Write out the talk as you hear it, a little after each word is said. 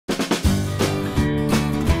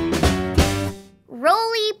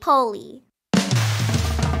Poly.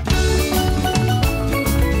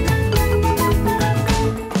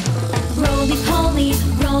 Roly poly,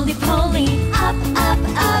 up, up,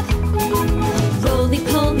 up. Roly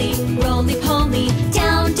poly,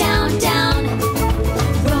 down, down, down.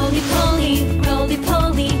 Roly poly,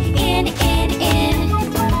 in, in, in.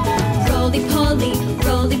 Roly poly,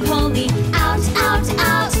 out, out,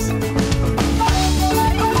 out.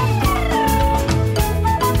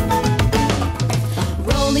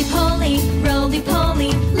 Roly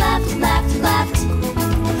poly, left, left, left.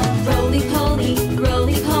 Roly poly,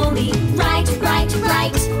 right, right,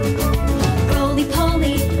 right. Roly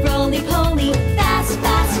poly, fast,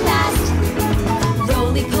 fast, fast.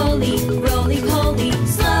 Roly poly,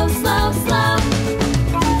 slow, slow, slow.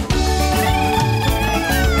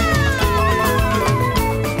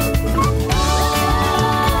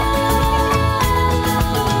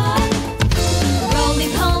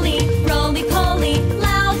 Roly poly,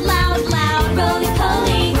 loud, loud, loud. Roly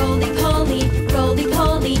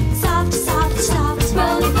poly, soft, soft, soft.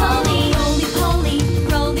 Roly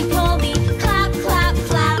poly, clap, clap,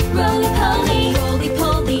 clap. Roly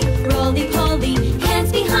poly,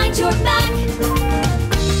 hands behind your back.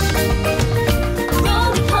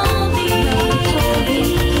 Roly poly,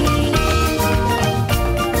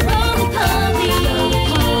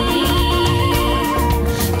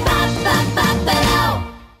 ba, ba, ba, ba, ow.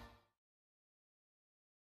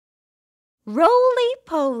 Roly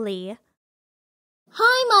Poly.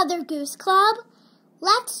 Hi, Mother Goose Club.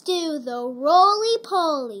 Let's do the Roly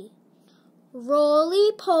Poly.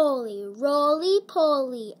 Roly poly,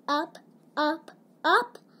 up, up,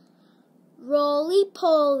 up. Roly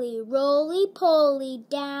poly,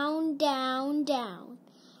 down, down, down.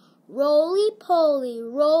 Roly poly,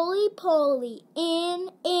 in,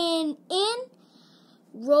 in, in.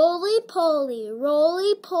 Roly poly,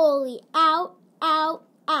 out, out,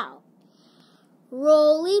 out.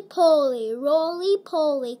 Roly poly,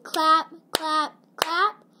 clap, clap,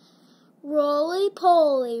 clap. Roly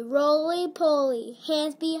poly,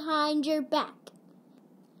 hands behind your back.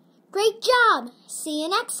 Great job! See you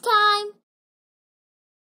next time!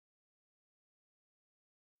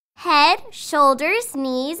 Head, shoulders,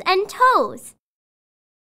 knees, and toes.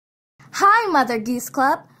 Hi, Mother Goose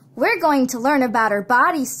Club. We're going to learn about our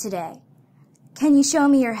bodies today. Can you show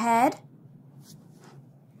me your head?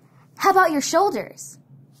 How about your shoulders?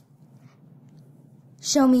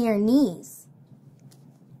 Show me your knees.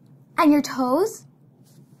 And your toes?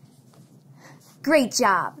 Great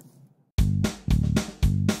job!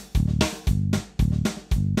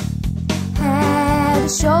 Head,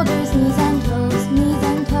 shoulders, knees and toes, knees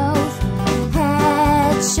and toes.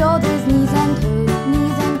 Head, shoulders, knees and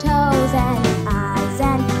toes, and eyes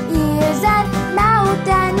and ears and mouth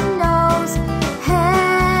and nose.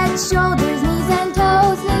 Head, shoulders, knees and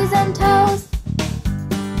toes, knees and toes.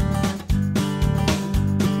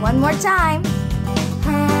 One more time.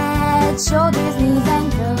 Head, shoulders, knees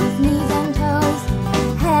and toes, knees and toes.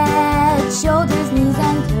 Head, shoulders, knees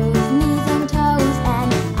and toes,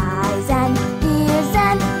 and eyes and ears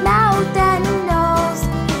and mouth and nose.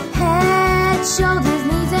 Head, shoulders,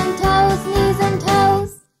 knees and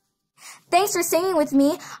toes. Thanks for singing with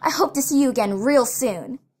me. I hope to see you again real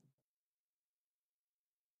soon.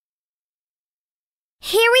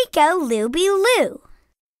 Here we go, Looby Loo.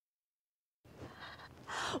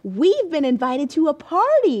 We've been invited to a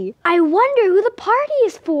party. I wonder who the party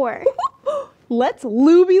is for. Let's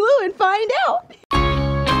Looby Loo and find out.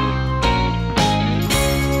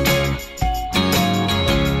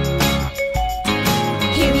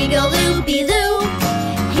 Here we go Looby Loo.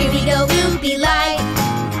 Here we go Looby Light.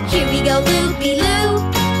 Here we go Looby Loo.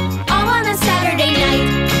 All on a Saturday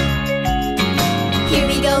night. Here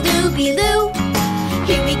we go Looby Loo.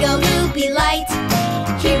 Here we go Looby Light.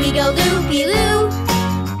 Here we go Looby Loo.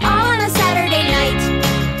 All on a Saturday night.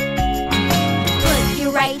 Put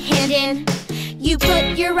your right hand in. You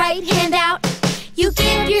put your right hand out. You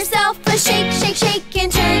give yourself a shake, shake, shake,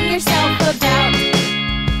 and turn yourself about.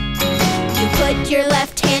 You put your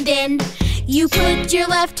left hand in. You put your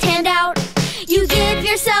left hand out. You give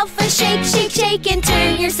yourself a shake, shake, shake, and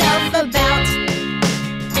turn yourself about.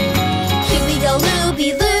 Here we go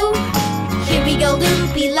Looby Loo. Here we go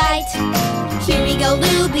Looby Light. Here we go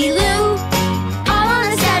Looby Loo. All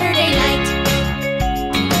on a Saturday night.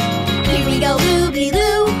 Here we go Looby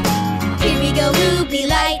Loo. Here we go Looby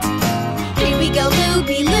Light. Here we go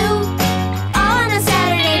Looby Loo. All on a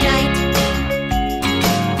Saturday night.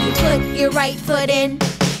 You put your right foot in.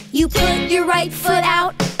 You put your right foot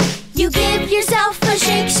out. You give yourself a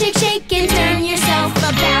shake, shake, shake, and turn yourself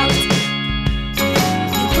about.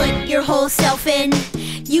 You put your whole self in.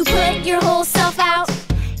 You put your whole self out.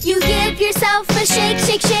 Give yourself a shake,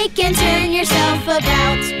 shake, shake, and turn yourself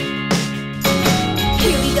about.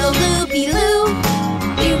 Here we go looby loo,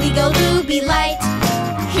 here we go looby light.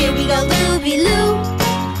 Here we go looby loo,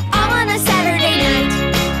 all on a Saturday night.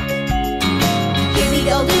 Here we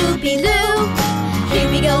go looby loo, here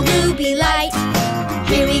we go looby light.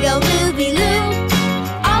 Here we go looby loo,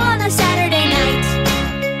 all on a Saturday night.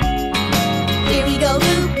 Here we go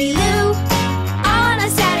looby loo, all on a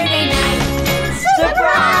Saturday night.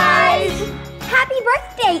 Surprise! Happy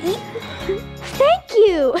birthday, Thank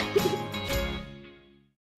you.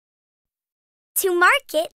 To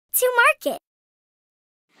market, to market.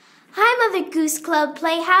 Hi, Mother Goose Club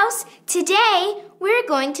Playhouse. Today, we're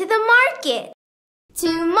going to the market.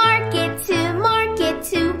 To market,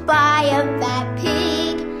 to buy a fat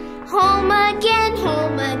pig. Home again,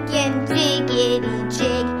 jiggity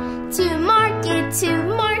jig. To market, to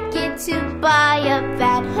buy a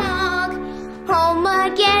fat hog. Home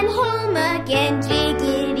again,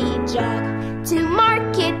 jiggity jog. To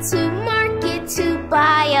market, to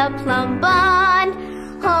buy a plum bun.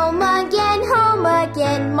 Home again,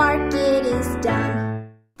 market is done.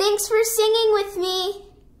 Thanks for singing with me.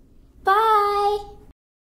 Bye.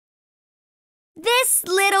 This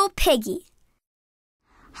little piggy.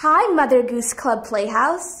 Hi, Mother Goose Club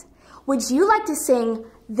Playhouse. Would you like to sing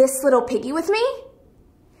This Little Piggy with me?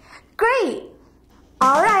 Great!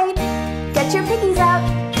 All right, get your piggies out.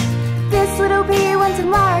 This little piggy went to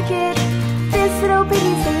market. This little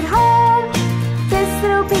piggy stayed home. This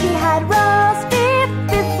little piggy had roast beef.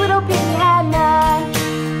 This little piggy had none.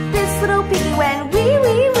 This little piggy went wee,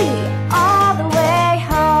 wee, wee all the way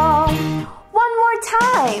home. One more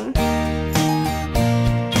time.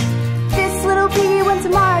 This little piggy went to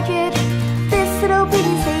market. This little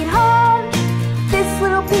piggy stayed home. This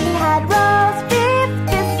little piggy had roast beef.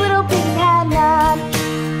 This little piggy had none.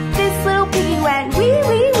 This little piggy went wee,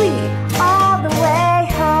 wee, wee all the way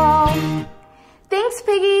home. Thanks,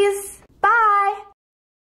 piggies. Bye.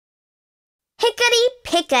 Hickety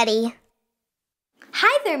Pickety.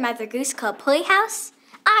 Hi there, Mother Goose Club Playhouse.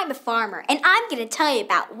 I'm a farmer, and I'm going to tell you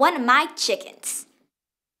about one of my chickens.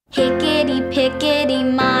 Hickety Pickety,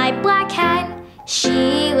 my black hen. She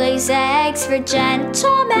lays eggs for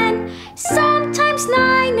gentlemen, sometimes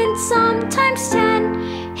 9 and sometimes 10.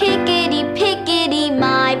 Hickety Pickety,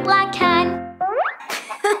 my black hen.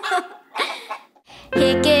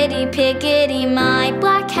 Hickety Pickety, my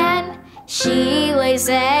black hen. She lays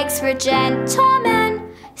eggs for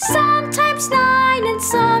gentlemen, sometimes 9 and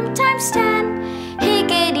sometimes 10.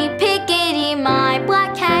 Hickety Pickety, my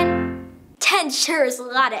black hen. 10 sure is a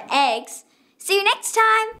lot of eggs. See you next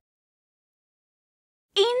time.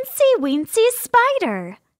 Eensy Weensy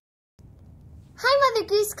Spider. Hi, Mother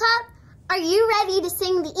Goose Club. Are you ready to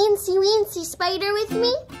sing the Eensy Weensy Spider with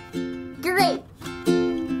me? Great.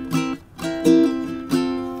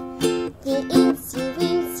 The Eensy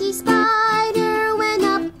Weensy Spider went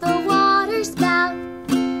up the water spout.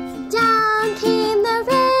 Down came the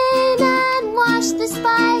rain and washed the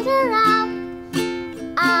spider out.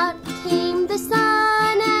 Out came the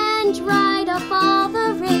sun and dried up all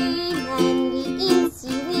the rain. And the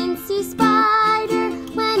Eensy Weensy Spider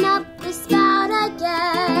went up the spout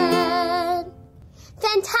again.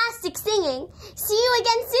 Fantastic singing. See you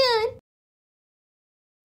again soon.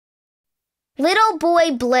 Little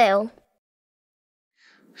Boy Blue.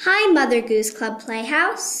 Hi, Mother Goose Club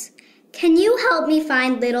Playhouse. Can you help me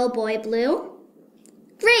find Little Boy Blue?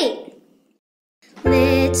 Great!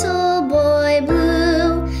 Little Boy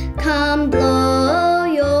Blue, come blow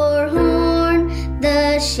your horn.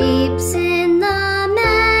 The sheep's in the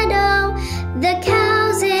meadow, the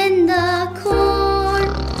cow's in the corn.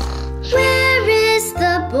 Where is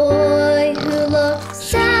the boy who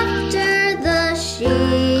looks after the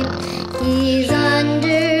sheep? He's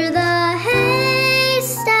under the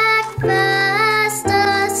haystack fast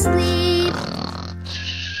asleep.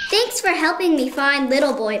 Thanks for helping me find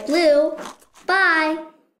Little Boy Blue. Bye.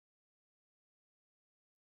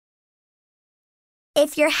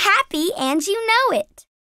 If you're happy and you know it.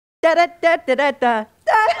 Da da da da da da.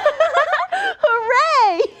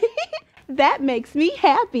 Hooray! That makes me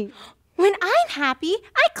happy. When I'm happy,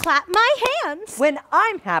 I clap my hands. When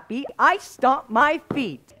I'm happy, I stomp my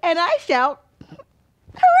feet. And I shout,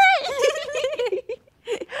 hooray!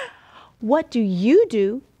 What do you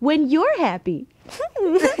do when you're happy?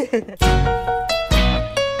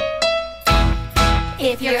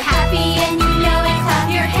 If you're happy and you know it, clap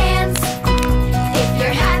your hands. If you're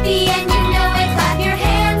happy and you know it, clap your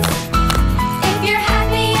hands. If you're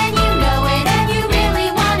happy and you know it and you really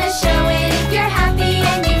want to show it. If you're happy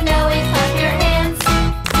and you know it, clap your hands.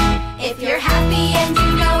 If you're happy and you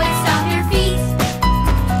know it, stomp your feet.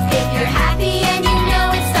 If you're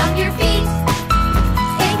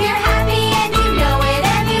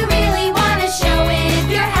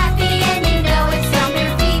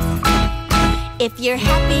If you're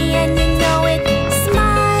happy and you know it,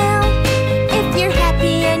 smile. If you're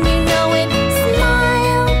happy and you know it,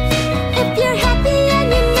 smile. If you're happy and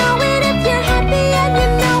you know it, if you're happy and you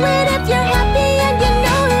know it, if you're happy and you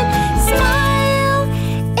know it, smile.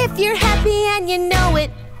 If you're happy and you know it,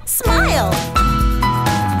 smile.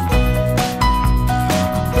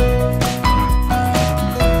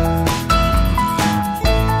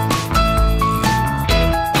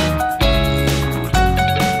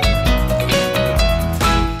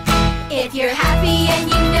 If you're happy and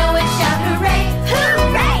you know it, shout hooray,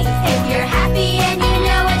 hooray! If you're happy and you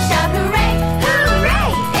know it, shout hooray,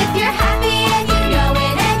 hooray! If you're happy and you know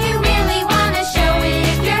it and you really want to show it,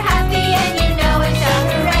 if you're happy and you know it, shout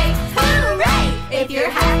hooray, hooray! If you're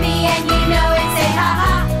happy and you know it, say ha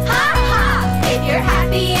ha, ha ha! If you're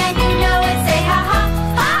happy and you know it, say ha ha,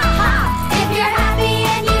 ha ha! If you're happy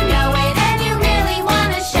and you know it and you really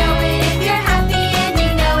want to show it, if you're happy and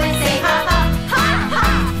you know it, say ha ha, ha ha!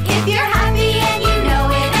 If you're happy and you know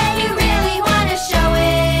it and you really want to show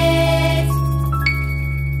it.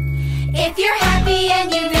 If you're happy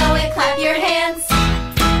and you know it, clap your hands.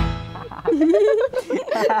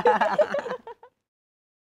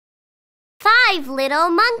 5 little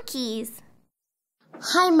monkeys.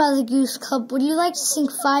 Hi, Mother Goose Club. Would you like to sing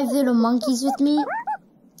 5 Little Monkeys with me?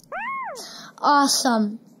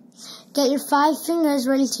 Awesome. Get your 5 fingers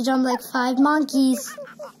ready to jump like 5 monkeys.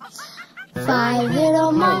 5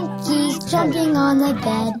 little monkeys jumping on the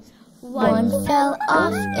bed. One fell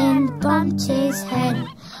off and bumped his head.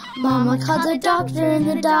 Mama called the doctor and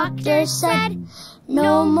the doctor said,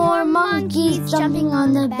 no more monkeys jumping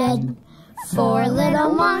on the bed. 4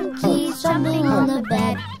 little monkeys jumping on the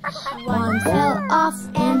bed. One fell off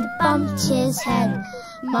and bumped his head.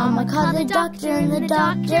 Mama called the doctor and the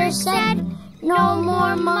doctor said, no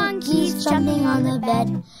more monkeys jumping on the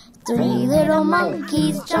bed. 3 little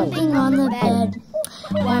monkeys jumping on the bed.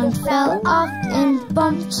 One fell off and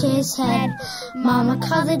bumped his head. Mama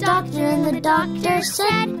called the doctor and the doctor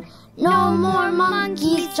said, no more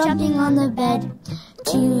monkeys jumping on the bed.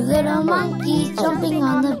 2 little monkeys jumping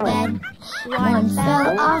on the bed. One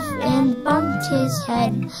fell off and bumped his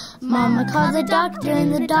head. Mama called the doctor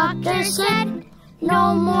and the doctor said,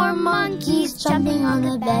 no more monkeys jumping on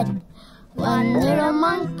the bed. 1 little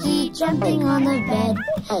monkey jumping on the bed.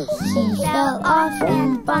 He fell off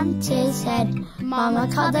and bumped his head. Mama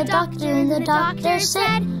called the doctor and the doctor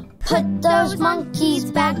said, put those monkeys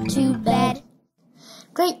back to bed.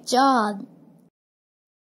 Great job.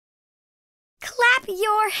 Clap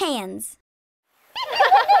your hands.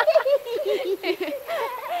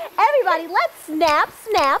 Everybody, let's snap,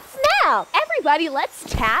 snap, snap. Everybody, let's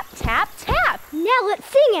tap, tap, tap. Now let's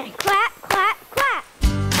sing it. Clap, clap, clap.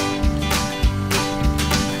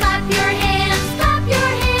 Clap your hands, clap your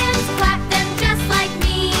hands, clap them just like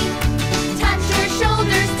me. Touch your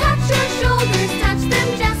shoulders, touch them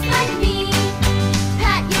just like me.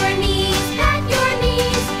 Pat your knees, pat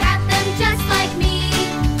them just like me.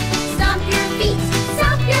 Stomp your feet,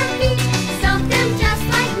 stomp them just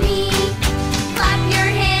like me. Clap your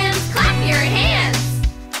hands.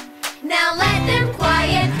 Now let them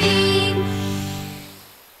quiet be.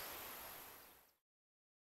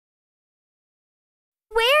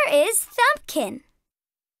 Where is Thumbkin?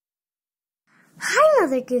 Hi,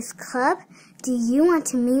 Mother Goose Club. Do you want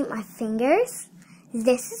to meet my fingers?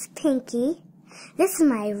 This is Pinky. This is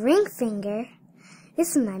my ring finger.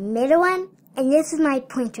 This is my middle one. And this is my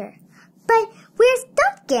pointer. But where's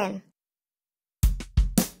Thumbkin?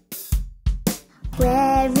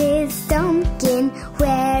 Where is Thumbkin?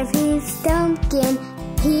 Where is Thumbkin?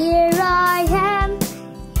 Here I am.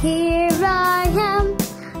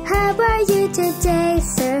 How are you today,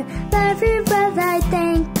 sir? Very well, I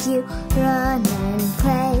thank you. Run and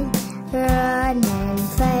play.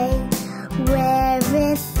 Where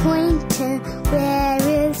is Pointer? Where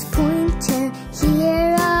is Pointer?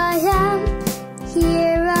 Here I am.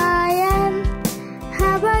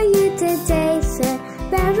 How are you today, sir?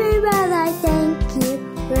 Very well, I thank you.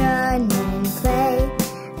 Run and play.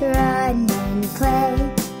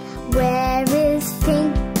 Where is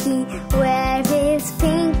Pinky? Where is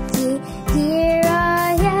Pinky? Here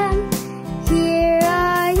I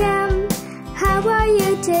am. How are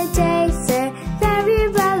you today, sir? Very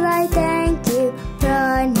well, I thank you.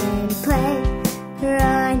 Run and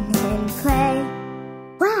play.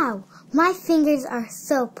 Wow, my fingers are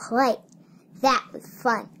so polite. That was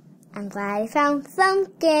fun. I'm glad I found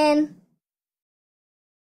Thumbkin.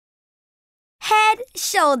 Head,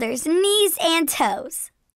 shoulders, knees, and toes.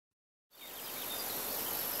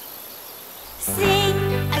 Sing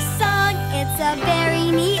a song, it's a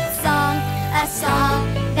very neat song. A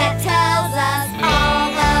song that tells us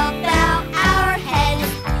all about our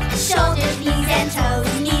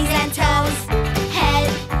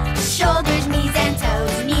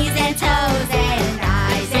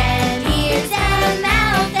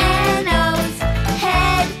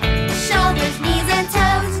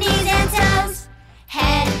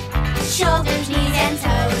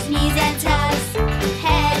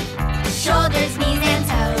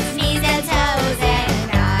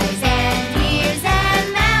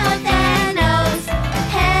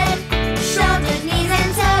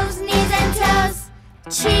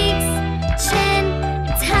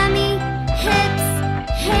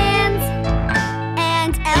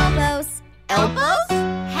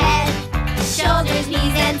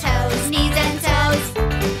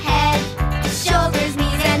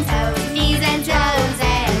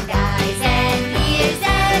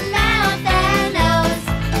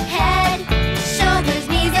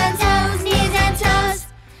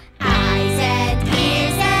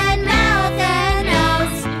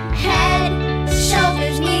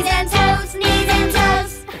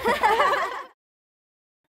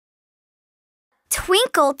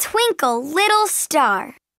Twinkle, twinkle, little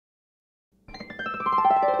star.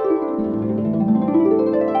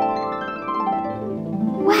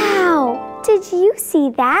 Wow! Did you see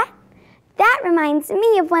that? That reminds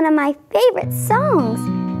me of one of my favorite songs,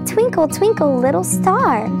 Twinkle, Twinkle, Little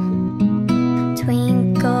Star.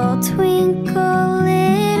 Twinkle, twinkle,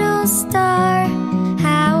 little star,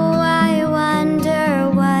 how I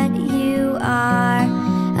wonder what you are.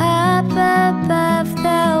 Up above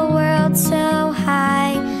the world so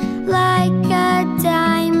high, like a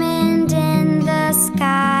diamond in the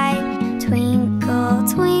sky. Twinkle,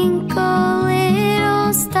 twinkle,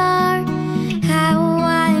 little star, how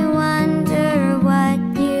I wonder what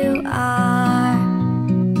you are.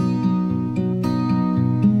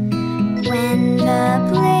 When the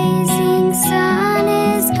blazing sun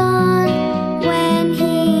is gone, when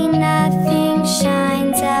he nothing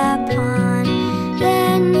shines upon,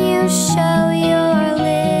 then you show your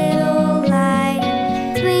little light.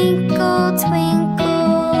 Twinkle,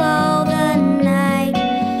 twinkle all the night.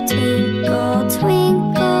 Twinkle,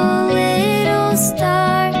 twinkle, little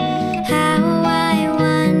star, how I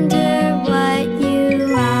wonder what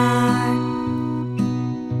you are.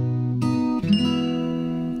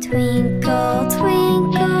 Twinkle,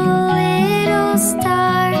 twinkle, little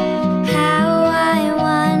star, how I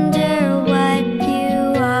wonder what you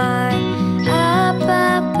are. Up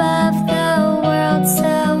above the world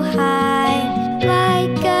so high,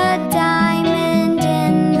 like a diamond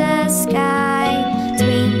in the sky.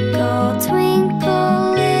 Twinkle,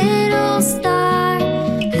 twinkle, little star,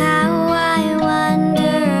 how I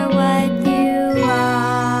wonder what you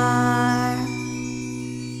are.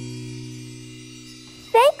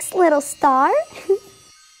 Thanks, little star.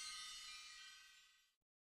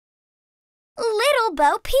 Little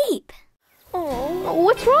Bo Peep. Oh,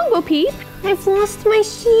 what's wrong, Bo Peep? I've lost my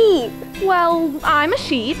sheep. Well, I'm a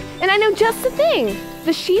sheep, and I know just the thing.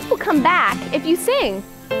 The sheep will come back if you sing.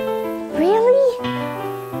 Really?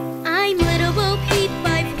 I'm Little Bo Peep.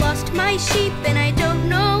 I've lost my sheep and I don't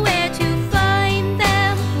know where to find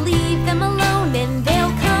them. Leave them alone and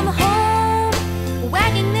they'll come home,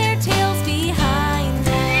 wagging their tails behind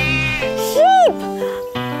them. Sheep!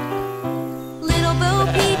 Little Bo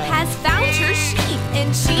Peep has found her sheep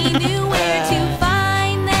and she knew where to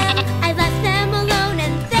find them. I left them alone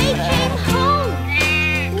and they came home,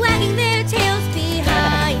 wagging their tails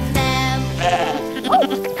behind them. Oh,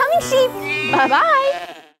 coming sheep! Bye-bye.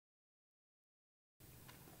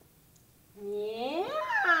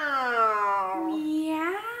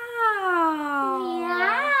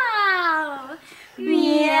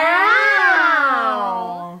 Meow.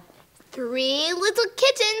 Three little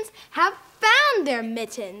kittens have found their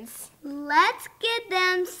mittens. Let's get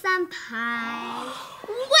them some pie.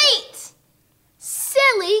 Wait!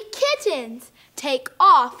 Silly kittens, take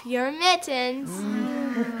off your mittens.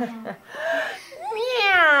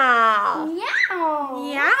 Meow. Meow.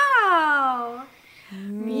 Meow.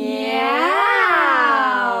 Meow.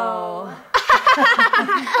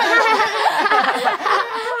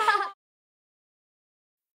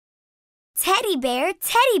 Teddy bear,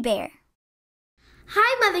 teddy bear.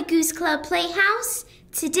 Hi, Mother Goose Club Playhouse.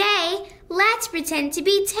 Today, let's pretend to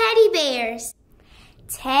be teddy bears.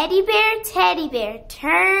 Teddy bear,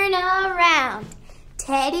 turn around.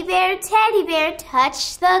 Teddy bear,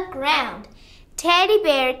 touch the ground. Teddy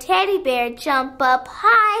bear, jump up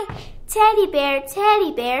high. Teddy bear,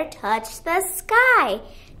 touch the sky.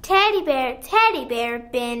 Teddy bear,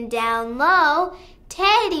 bend down low.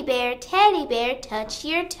 Teddy bear, touch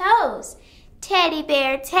your toes. Teddy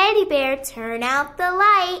bear, turn out the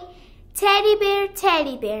light. Teddy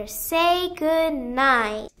bear, say good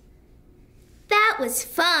night. That was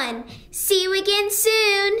fun. See you again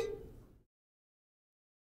soon.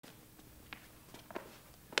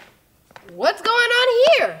 What's going on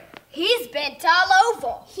here? He's bent all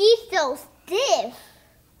over. He's so stiff.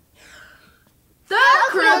 The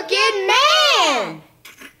Crooked Man!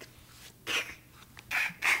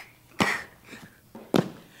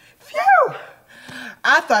 Phew!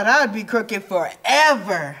 I thought I'd be crooked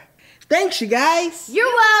forever. Thanks, you guys. You're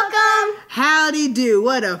welcome. Howdy do.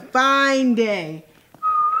 What a fine day.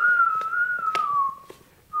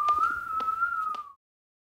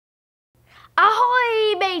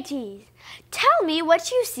 Ahoy, mateys! Tell me what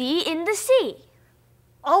you see in the sea.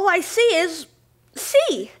 All I see is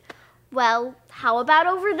sea. Well, how about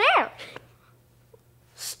over there?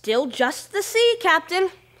 Still just the sea, Captain.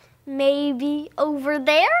 Maybe over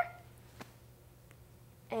there?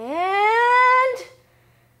 And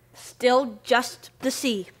still just the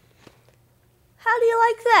sea. How do you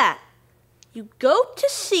like that? You go to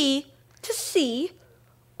see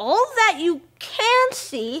all that you can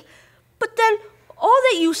see, but then all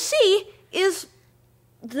that you see is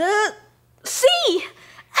the sea.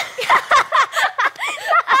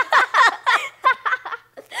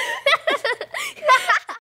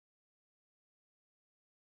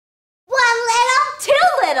 One little, Two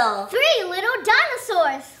little. three little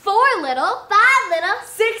dinosaurs, 4 little. 5 little,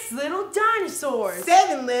 6 little dinosaurs.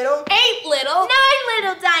 7 little. 8 little. 9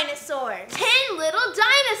 little dinosaurs, 10 little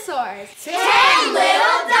dinosaurs. 10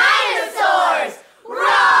 little dinosaurs.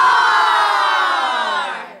 Roar!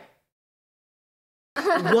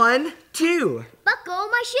 1, 2. buckle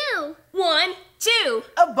my shoe. 1, 2.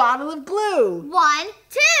 A bottle of glue. 1,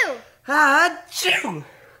 2. Achoo!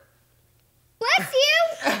 Bless you.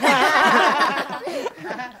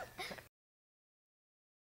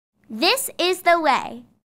 This is the way.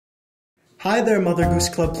 Hi there, Mother Goose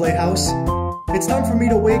Club Playhouse. It's time for me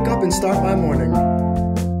to wake up and start my morning.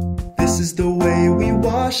 This is the way we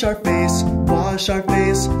wash our face, wash our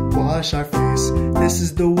face, wash our face. This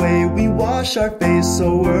is the way we wash our face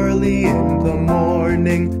so early in the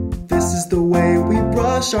morning. This is the way we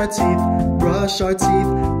brush our teeth, brush our teeth,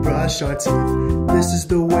 brush our teeth. This is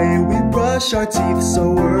the way we brush our teeth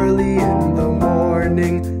so early in the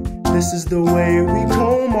morning. This is the way we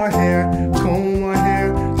comb our hair, comb our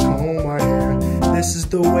hair, comb our hair. This is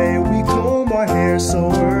the way we comb our hair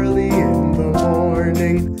so early in the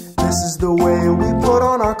morning. This is the way we put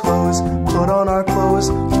on our clothes, put on our clothes,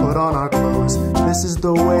 put on our clothes. This is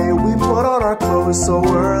the way we put on our clothes so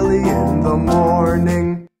early in the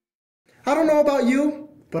morning. I don't know about you,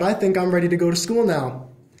 but I think I'm ready to go to school now.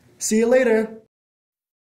 See you later.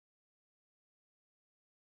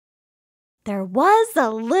 There was a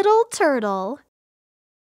little turtle.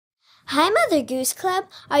 Hi, Mother Goose Club.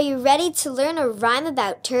 Are you ready to learn a rhyme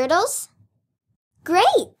about turtles?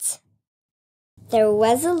 Great! There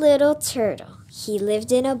was a little turtle. He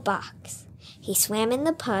lived in a box. He swam in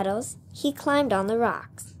the puddles. He climbed on the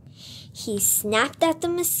rocks. He snapped at the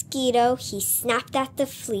mosquito. He snapped at the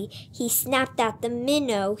flea. He snapped at the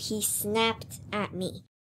minnow. He snapped at me.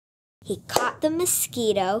 He caught the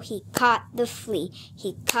mosquito. He caught the flea.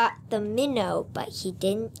 He caught the minnow, but he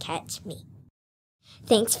didn't catch me.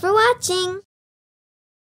 Thanks for watching.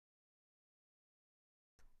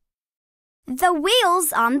 The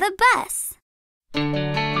wheels on the bus. The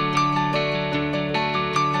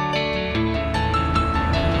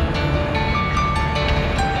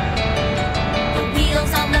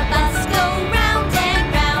wheels on the bus go round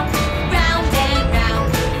and round, round and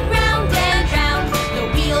round, round and round. The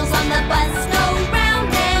wheels on the bus go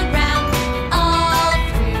round and round, all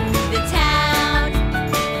through the town.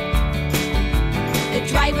 The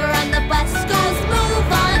driver on the bus goes,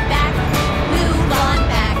 move on back, move on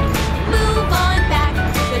back, move on back.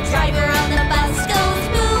 The driver on the bus goes,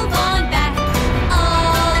 move on back,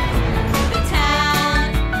 all through the town.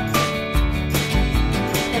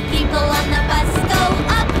 The people on the bus go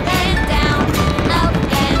up and down, up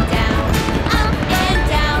and down, up and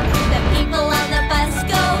down. The people on the bus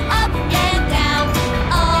go up and down,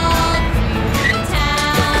 all through the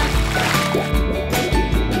town.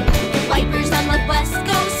 The wipers on the bus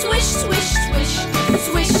go swish, swish, swish,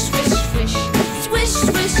 swish, swish, swish, swish,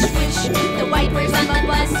 swish, swish. The wipers on the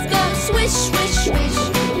bus go swish, swish, swish,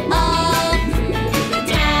 all through the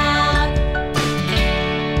town.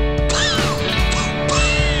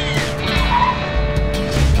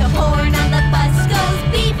 The horn on the bus goes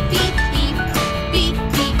beep, beep, beep, beep,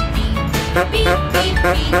 beep, beep, beep, beep,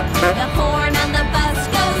 beep. The horn on the bus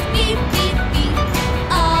goes beep, beep, beep,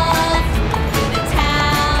 all through the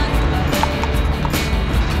town.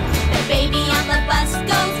 The baby on the bus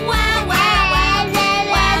goes wow, wow, wow,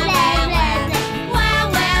 wow, wow, wow, wow,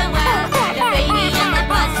 wow, wow. The baby on the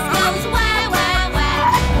bus goes wow, wow, wow,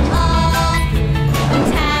 all through the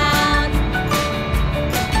town.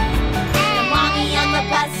 The mommy on the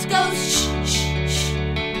bus goes shh, shh,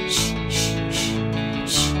 shh, shh, shh,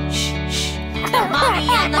 shh, shh, shh. The mommy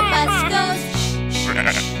on the bus goes shh, shh,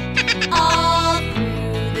 shh, all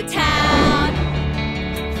through the town.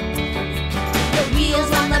 The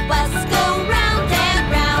wheels on the bus go round and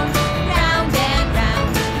round, round and round,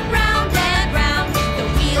 round and round. The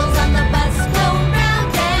wheels on the bus go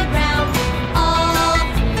round and round, all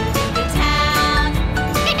through the town,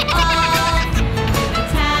 all through the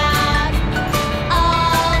town,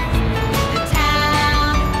 all through the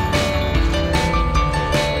town.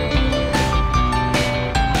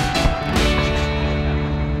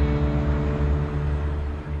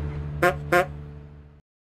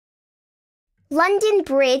 London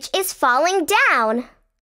Bridge is falling down.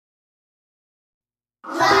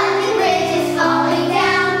 London Bridge is falling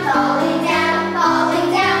down, falling down,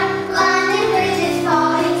 falling down. London Bridge is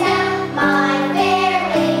falling down, my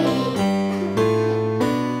fair lady.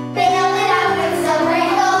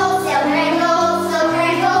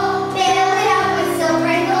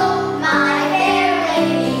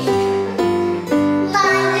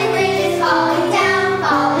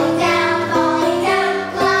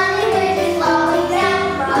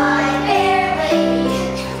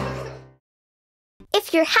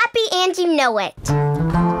 know it.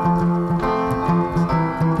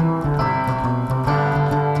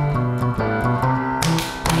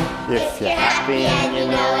 If you're happy and you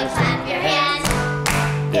know it, clap your hands.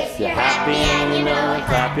 If you're happy and you know it,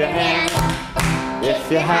 clap your hands.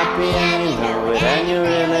 If you're happy and you know it and you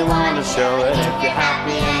really want to show it. If you're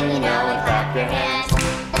happy and you know it, clap your hands.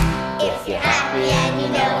 If you're happy and you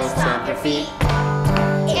know it, stomp your feet.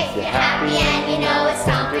 If you're happy and you know it,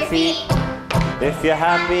 stomp your feet. If you're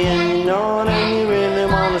happy and you know it and you really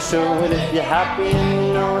want to show it. If you're happy and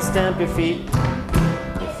you know it, stamp your feet.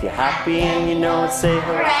 If you're happy and you know it, say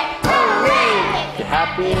hooray. Hooray! If you're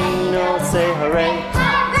happy and you know it, say hooray.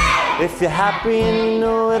 Hooray! If you're happy and you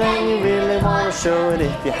know it and you really want to show it.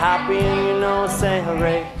 If you're happy and you know it, say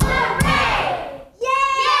hooray. Hooray! Yay!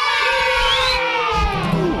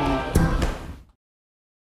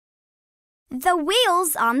 The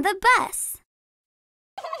wheels on the bus.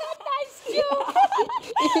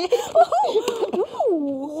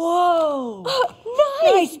 Whoa!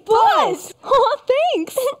 Nice bus! Oh,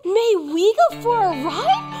 thanks! May we go for a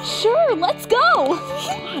ride? Sure, let's go!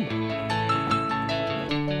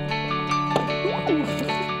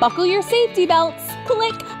 Buckle your safety belts.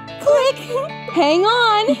 Click, click! Hang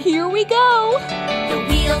on, here we go! The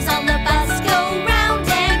wheels on the bus go round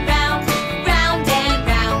and round, round and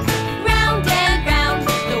round, round and round.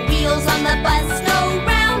 The wheels on the bus go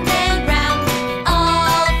round and round,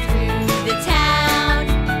 all through the town.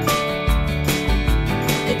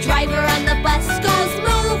 The driver on the bus goes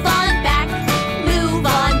move on back, move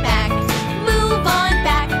on back, move on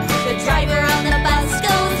back. The driver on the bus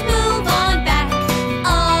goes move on back,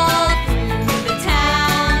 all through the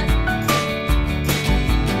town.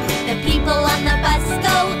 The people on the bus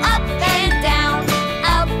go up and down,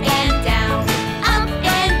 up and down, up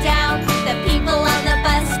and down. The people on the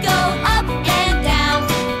bus go up and down,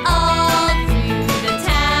 all through the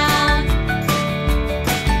town.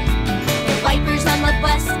 The wipers on the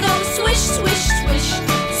bus go swish, swish, swish,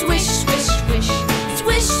 swish, swish, swish,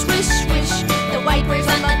 swish, swish, swish. The wipers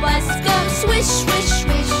on the bus go swish, swish,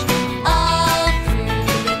 swish, all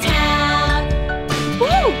through the town.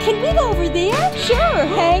 Whoa, can we go over there? Sure,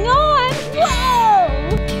 hang on! Whoa!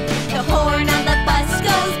 The horn on the bus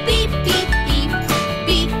goes beep, beep, beep,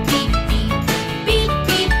 beep, beep, beep, beep,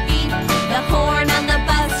 beep, beep. The horn on the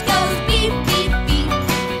bus goes beep, beep, beep,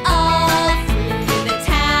 all through the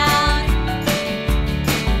town.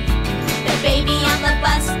 The baby on the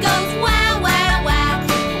bus goes wow, wow, wow,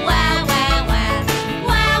 wow, wow, wow,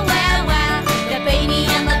 wow, wow, wow. The baby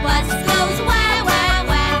on the bus goes wow, wow,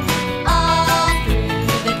 wow, all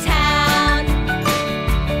through the town.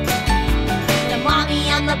 The mommy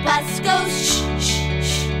on the bus goes shh, shh,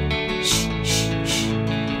 shh, shh, shh,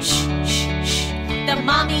 shh, shh, shh. The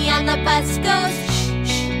mommy on the bus goes shh,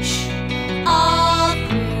 shh, shh, all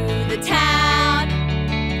through the town.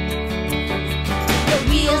 The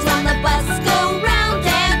wheels on the bus go round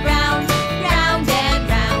and round, round and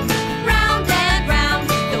round, round and round.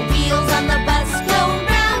 The wheels on the bus go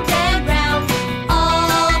round and round,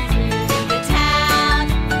 all through the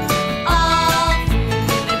town, all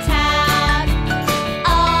through the town,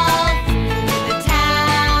 all through the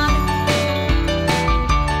town.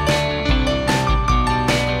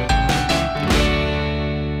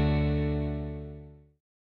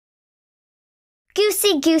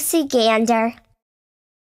 Goosey, goosey, gander.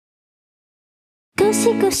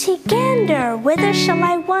 Goosey, goosey, gander, whither shall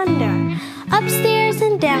I wander? Upstairs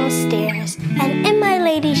and downstairs, and in my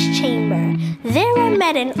lady's chamber. There I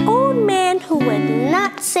met an old man who would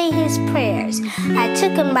not say his prayers. I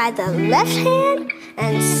took him by the left hand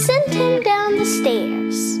and sent him down the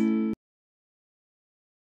stairs.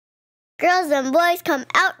 Girls and boys come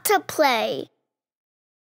out to play.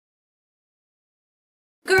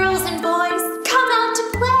 Girls and boys, come out to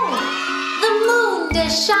play. The moon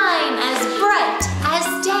does shine as bright as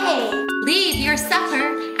day. Leave your supper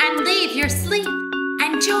and leave your sleep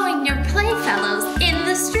and join your playfellows in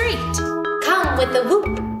the street. Come with a whoop,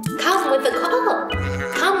 come with a call,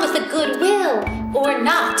 come with a good will or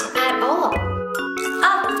not at all.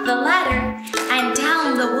 Up the ladder and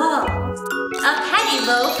down the wall, a penny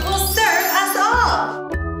loaf will serve us all.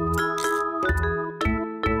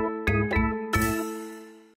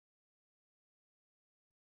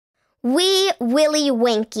 Wee Willie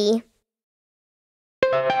Winky.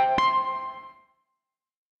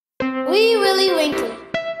 Wee Willie Winky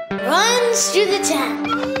runs through the town.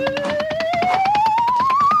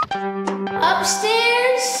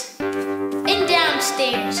 Upstairs and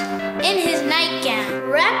downstairs in his nightgown,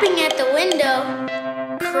 rapping at the window,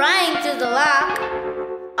 crying through the lock.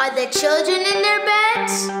 Are the children in their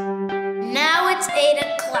beds? Now it's 8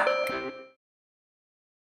 o'clock.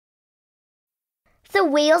 The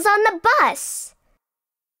wheels on the bus.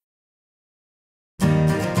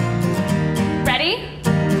 Ready?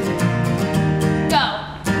 Go.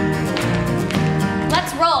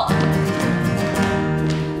 Let's roll.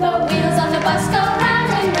 The wheels on the bus go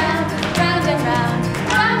round and round, round and round,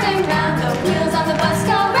 round and round. The wheels on the bus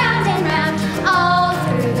go round and round, all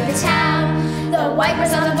through the town. The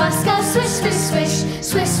wipers on the bus go swish, swish, swish,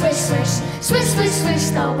 swish, swish, swish, swish, swish, swish.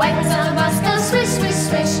 The wipers on the bus go swish, swish,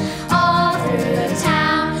 swish, all through the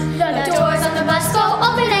town. The doors on the bus go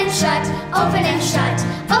open and shut, open and shut,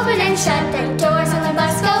 open and shut. The doors on the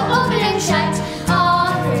bus go open and shut,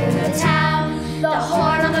 all through the town. The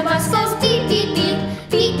horn on the bus goes beep, beep, beep,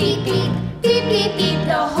 beep, beep, beep, beep, beep, beep.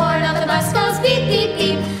 The horn on the bus goes beep, beep,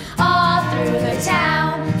 beep, all through the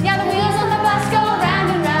town. Yeah, the wheels on the bus go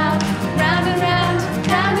round and round, round and round,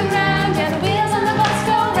 round and round. Yeah, the wheels on the bus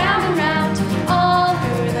go round and round, all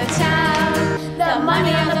through the town. The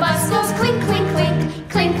money on the bus goes clink, clink, clink,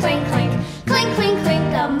 clink, clink, clink, clink, clink, clink.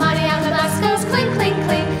 The money on the bus goes clink, clink,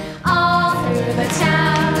 clink, all through the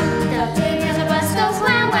town. The baby on the bus goes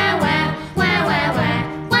wah, wah, wah, wah, wah, wah,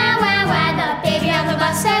 wah, wah, wah. The baby on the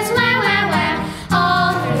bus says wah, wah, wah,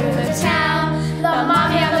 all through the town. The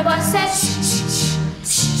mommy on the bus says shh, shh,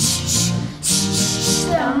 shh, shh, shh, shh.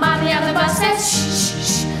 The mommy on the bus says shh, shh,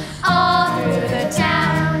 shh, all through the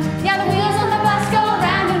town. Yeah, the wheels on the bus go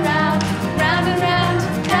round and round, round and round,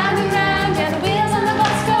 round and round. Yeah, the wheels on the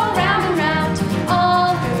bus go round and round,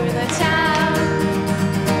 all through the town.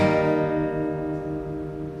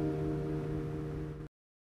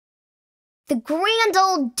 The Grand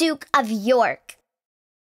Old Duke of York.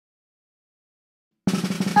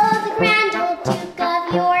 Oh, the Grand Old Duke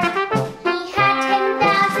of York. He had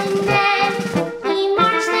 10,000 men. He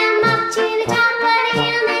marched them up to the top of the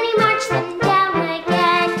hill, and he marched them down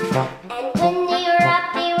again. And when they were up,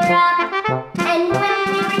 they were up. And when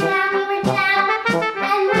they were down, they were down.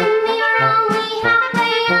 And when they were only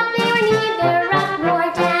halfway up, they were neither up nor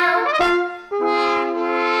down.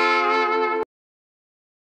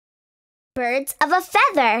 Birds of a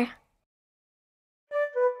feather.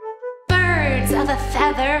 Birds of a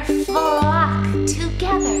feather flock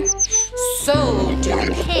together. So do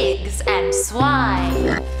pigs and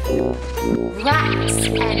swine. Rats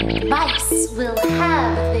and mice will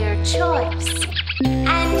have their choice,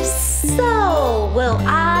 and so will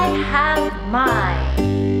I have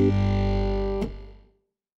mine.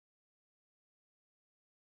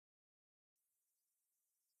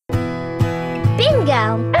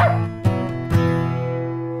 Bingo.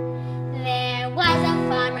 There was a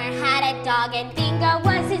farmer, had a dog, and Bingo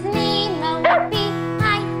was his name. Oh,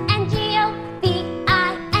 B-I-N-G-O,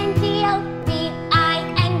 B-I-N-G-O,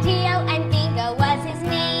 B-I-N-G-O, and Bingo was his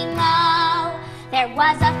name. Oh, there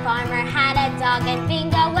was a farmer, had a dog, and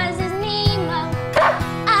Bingo was his name. Oh,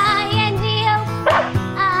 I-N-G-O,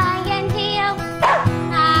 I-N-G-O,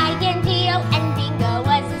 I-N-G-O, and Bingo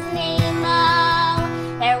was his name. Oh,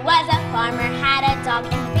 there was a farmer, had a dog,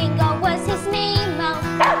 and Bingo was his name. Oh,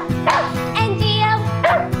 N-G-O,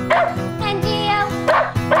 N-G-O,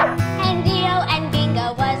 N-G-O, and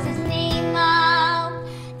Bingo was his name. Oh,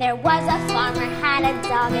 there was a farmer, had a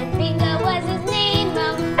dog, and Bingo was his name.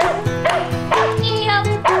 Oh, G-O,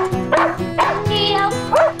 G-O,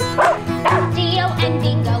 G-O, and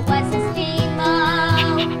Bingo was his name. Oh,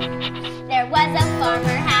 there was a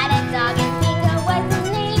farmer, had a dog, and Bingo was his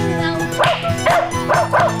name. Oh,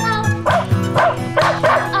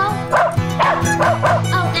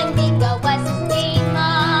 oh, and Bingo was his name. Oh,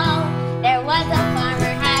 there was a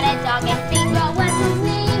farmer, had a dog, and Bingo was his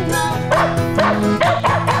name.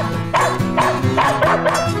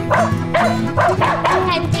 Oh,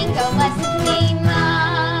 and Bingo was his name. Oh.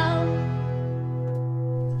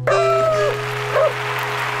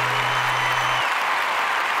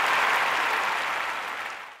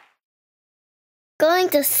 Going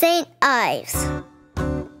to St. Ives.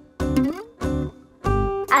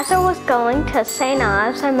 As I was going to St.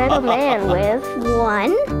 Ives, I met a man with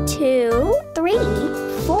 1, 2, 3,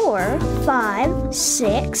 4, 5,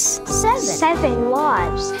 6, 7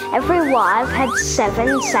 wives. Every wife had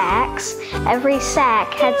 7 sacks. Every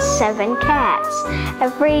sack had 7 cats.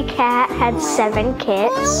 Every cat had 7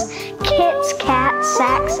 kits. Kits, cats,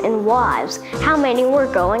 sacks, and wives. How many were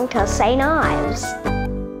going to St. Ives?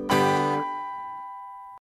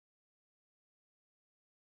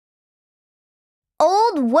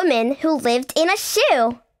 Old woman who lived in a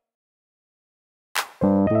shoe.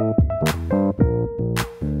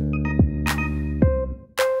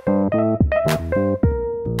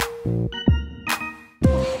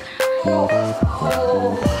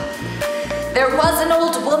 There was an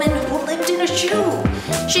old woman who lived in a shoe.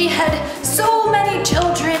 She had so many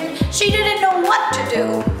children, she didn't know what to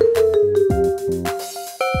do?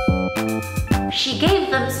 She gave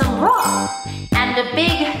them some raw and a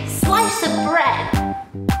big slice of bread,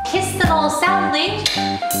 kissed them all soundly,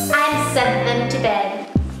 and sent them to bed.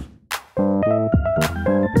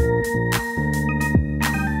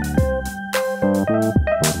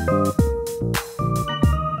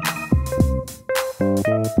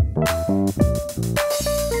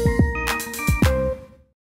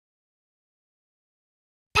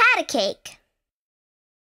 Patty cake.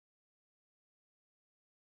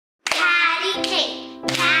 Patty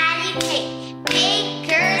cake,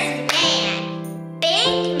 baker's man.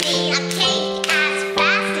 Bake me a cake as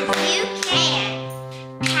fast as you can.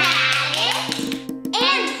 Pat it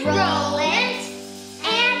and roll it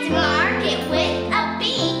and mark it with a B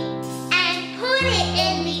and put it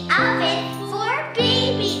in the oven for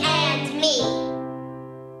baby and me.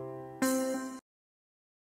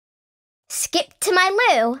 Skip to my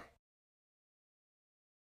loo.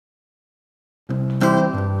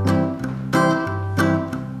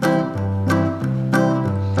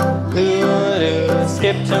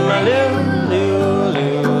 Skip to my loo, loo,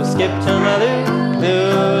 loo. Skip to my loo,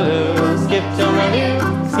 loo, loo. Skip to my loo,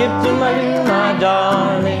 skip to my loo, my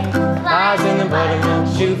darling. Flies in the buttermilk,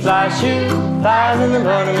 shoe fly shoe. Flies in the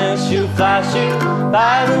buttermilk, shoe fly shoe.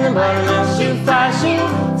 Flies in the buttermilk, shoe fly shoe.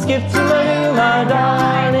 Skip to my loo, my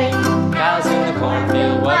darling. Cows in the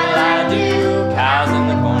cornfield, what'll I do? Cows in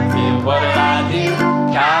the cornfield, what'll I do?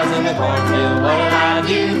 Cows in the cornfield, what'll I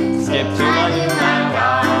do? Skip to my loo, my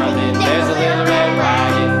darling. There's a little red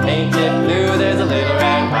wagon, painted blue. There's a little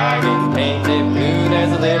red wagon, painted blue.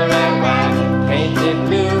 There's a little red wagon, painted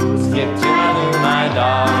blue. Skip to my loo, my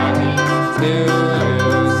darling. Loo,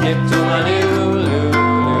 loo. Skip to my loo, loo,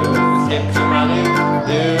 loo. Skip to my loo, loo,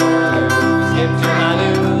 loo. Skip to my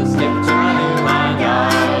loo, skip to my loo, my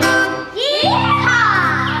darling.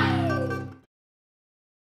 Yeehaw!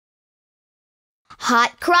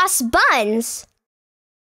 Hot cross buns.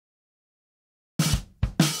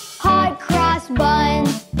 Hot cross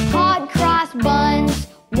buns,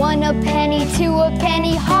 1 a penny, 2 a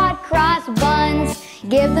penny, hot cross buns.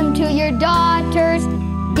 Give them to your daughters,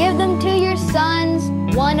 give them to your sons.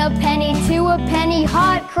 1 a penny, 2 a penny,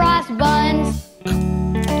 hot cross buns.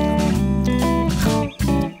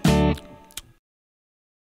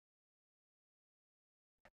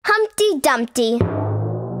 Humpty Dumpty.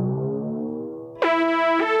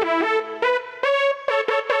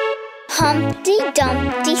 Humpty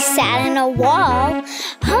Dumpty sat in a wall.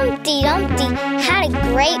 Humpty Dumpty had a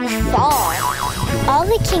great fall. All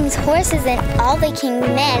the king's horses and all the king's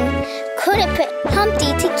men couldn't put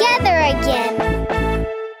Humpty together again.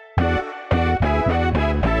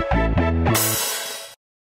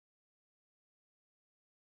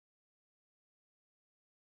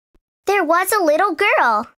 There was a little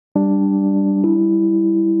girl.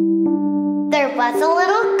 There was a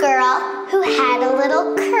little girl who had a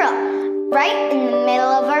little curl right in the middle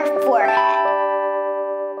of her forehead.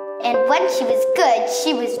 And when she was good,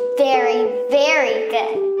 she was very, very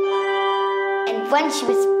good. And when she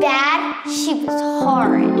was bad, she was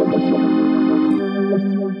horrid.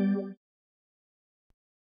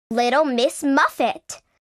 Little Miss Muffet.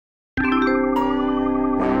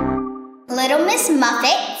 Little Miss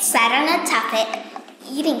Muffet sat on a tuffet,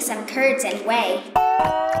 eating some curds and whey.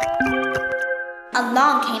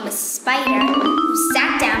 Along came a spider, who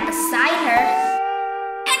sat down beside her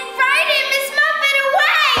and frightened Miss Muffet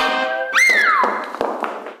away!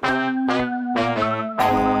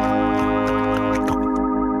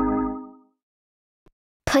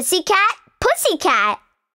 Pussycat, Pussycat.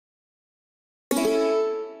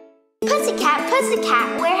 Pussycat,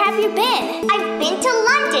 Pussycat, where have you been? I've been to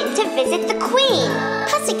London to visit the Queen.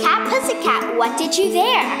 Pussycat, Pussycat, what did you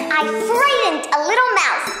there? I frightened a little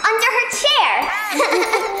mouse under her chair.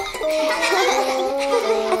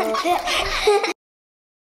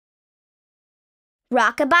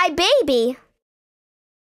 Rockabye Baby.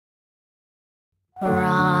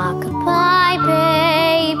 Rockabye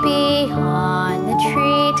baby on the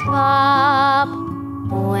treetop.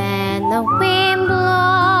 When the wind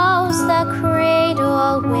blows, the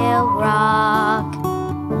cradle will rock.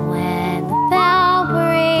 When the bell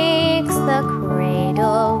breaks, the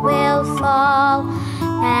cradle will fall,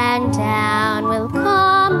 and down will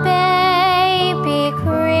come baby,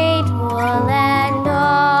 cradle and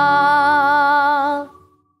all.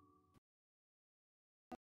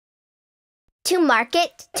 To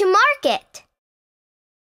market, to market.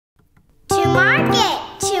 To market,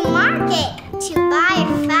 to market, to buy a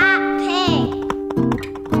fat pig.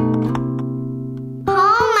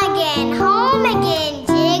 Home again,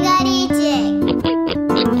 jiggity jig.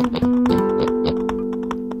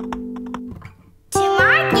 To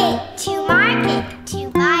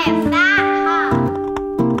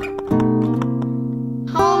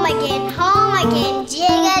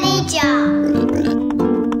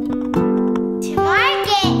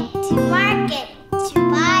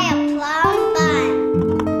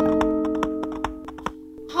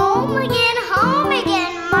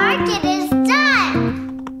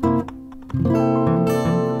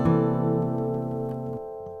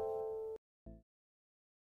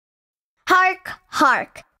Hark,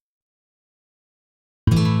 hark.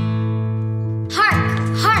 Hark,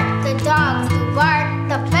 hark, the dogs do bark.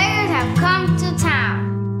 The bears have come to town.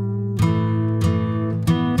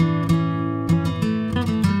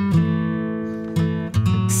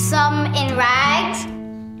 Some in rags,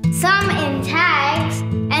 some in tags,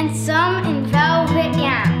 and some in velvet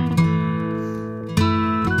gown.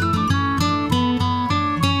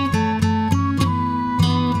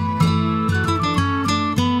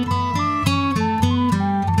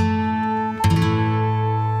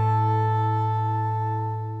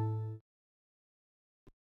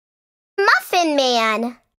 Muffin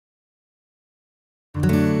Man.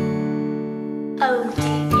 Oh, do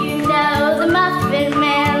you know the Muffin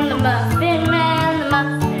Man, the Muffin Man, the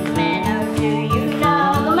Muffin Man? Oh, do you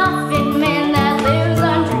know the Muffin Man that lives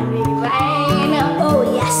on Drury Lane? Oh,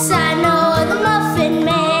 yes, I know the Muffin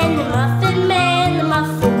Man, the Muffin Man, the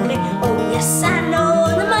Muffin Man. Oh, yes, I know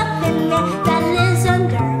the Muffin Man that lives on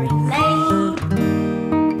Drury Lane.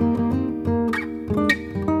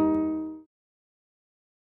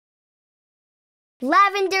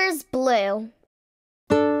 Lavender's blue.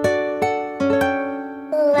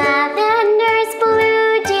 Lavender's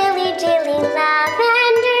blue, dilly dilly,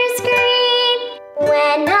 lavender's green.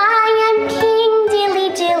 When I am king, dilly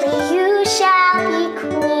dilly, you shall be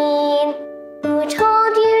queen. Who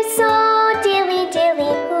told you so, dilly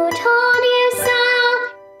dilly, who told you so?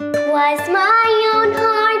 'Twas my own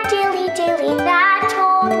heart, dilly dilly, that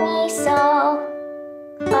told me so.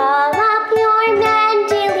 Call up your men,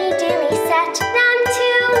 dilly dilly, set them to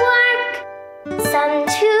work. Some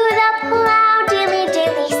to the plow, dilly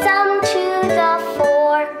dilly, some to the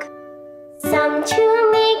fork. Some to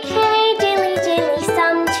make hay, dilly dilly,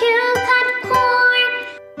 some to cut corn.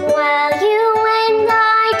 While you and I,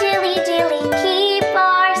 dilly dilly, keep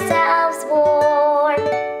ourselves warm.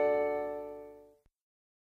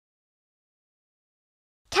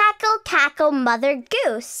 Cackle, cackle, Mother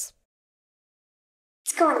Goose.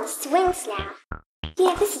 Let's go on the swings now.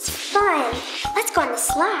 Yeah, this is fun. Let's go on the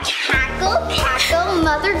slide. Cackle, cackle,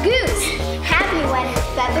 Mother Goose. Have you let her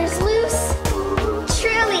feathers loose?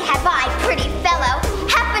 Truly have I, pretty fellow,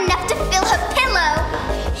 half enough to fill a pillow.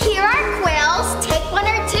 Here are quills, take one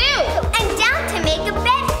or two, and down to make a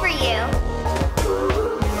bed for you.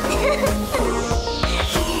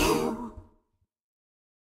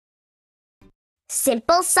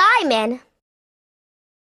 Simple Simon.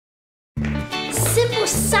 Simple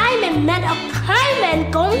Simon met a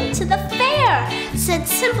pieman going to the fair. Said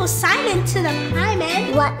Simple Simon to the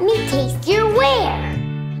pieman, Let me taste your ware.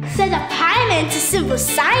 said the pieman to Simple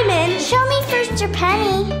Simon. Show me first your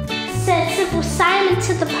penny. Said Simple Simon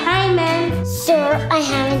to the pieman, Sir, I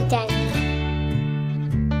haven't any.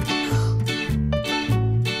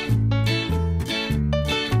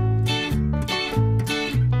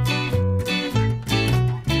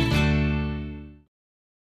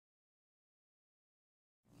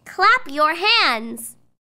 Clap your hands.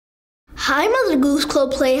 Hi, Mother Goose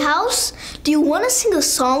Club Playhouse. Do you want to sing a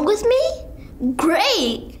song with me?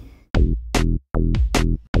 Great!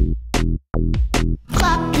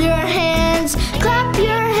 Clap your hands,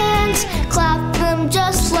 clap them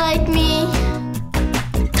just like me.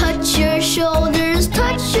 Touch your shoulders,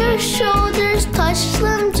 touch them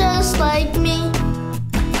just like me.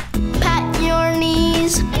 Pat your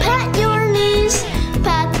knees, pat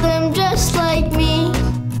them just like me.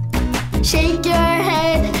 Shake your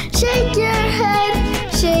head,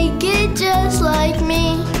 shake it just like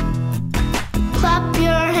me. Clap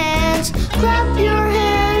your hands,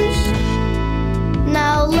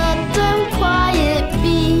 now let them quiet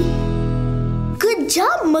be. Good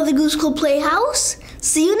job, Mother Goose Club Playhouse.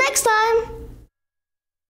 See you next time.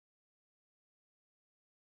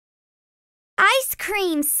 Ice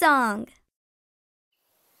cream song.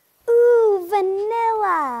 Ooh,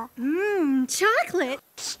 vanilla. Chocolate.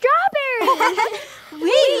 Strawberry.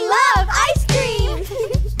 We love ice cream.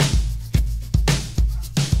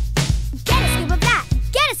 Get a scoop of that.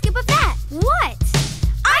 Get a scoop of that. What?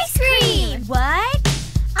 Ice cream. What?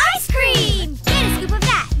 Ice cream. Get a scoop of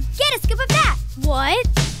that. Get a scoop of that. What?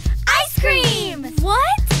 Ice cream.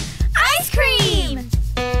 What? Ice cream.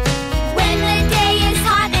 When the day is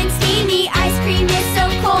hot and steamy, ice cream is so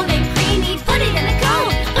cold and creamy. Put it in a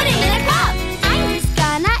cone, put it in a cup. I'm just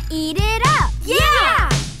gonna eat it up. Yeah!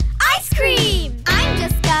 Ice cream. I'm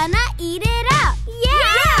just gonna eat it up.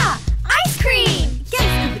 Yeah! Ice cream. Get a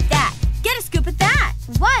scoop of that. Get a scoop of that.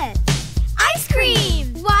 What? Ice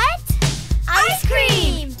cream. What? Ice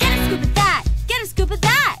cream. Get a scoop of that. Get a scoop of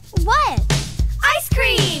that. What? Ice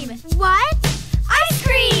cream.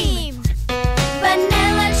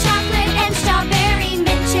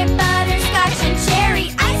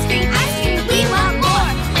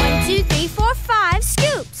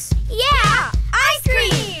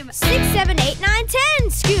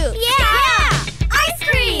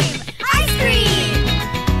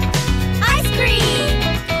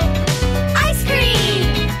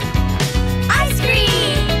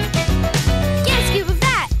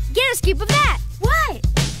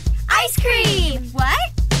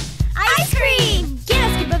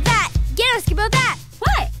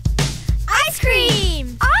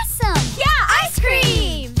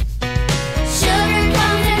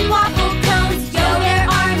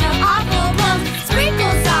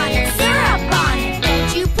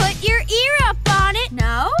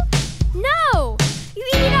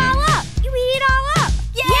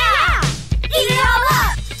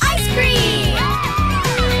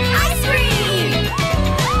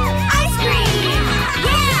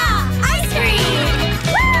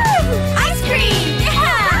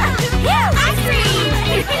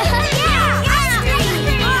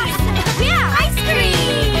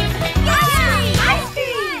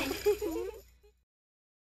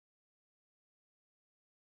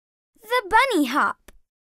 bunny hop.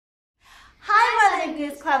 Hi, Mother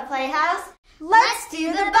Goose Club Playhouse. Let's do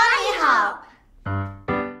the bunny hop.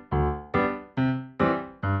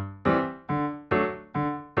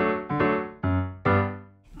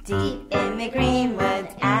 Deep in the green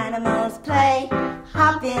woods, animals play,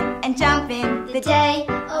 hopping and jumping the day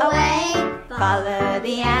away. Follow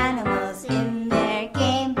the animals in their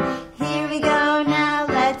game. Here we go now,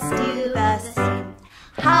 let's do the same.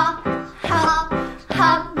 Hop, hop,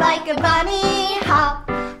 hop like a bunny. Hop,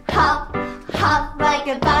 hop, hop like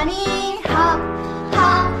a bunny. Hop,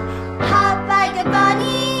 hop, hop like a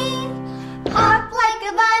bunny. Hop like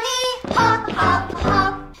a bunny. Hop, hop,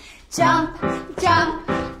 hop. Jump, jump,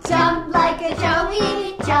 jump like a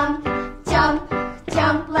joey. Jump, jump,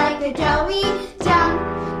 jump like a joey. Jump,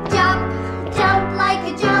 jump, jump like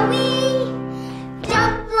a joey.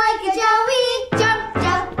 Jump like a joey. Jump,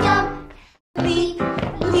 jump, jump. Leap,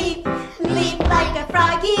 leap, leap like a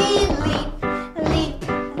froggy. Leap, leap,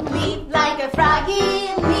 leap like a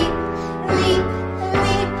froggy. Leap, leap,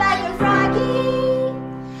 leap like a froggy.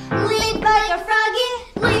 Leap like a froggy.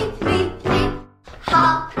 Leap, leap, leap.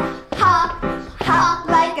 Hop, hop, hop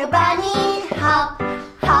like a bunny. Hop,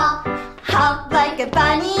 hop, hop like a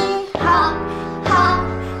bunny. Hop, hop,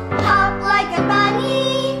 hop like a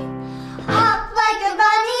bunny. Hop like a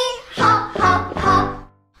bunny. Hop, hop, hop.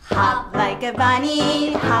 Hop like a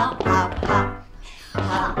bunny. Hop, hop, hop.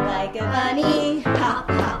 Hop like a bunny. Hop,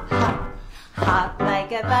 hop, hop. Hop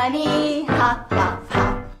like a bunny. Hop, hop,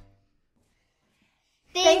 hop.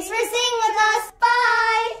 Thanks for singing with us.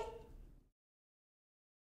 Bye.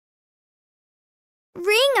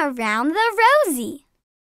 Ring around the rosy.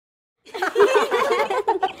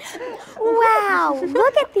 Wow,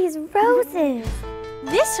 look at these roses.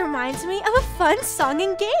 This reminds me of a fun song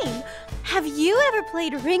and game. Have you ever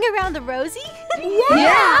played Ring Around the Rosie?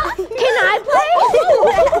 Yeah. Can I play?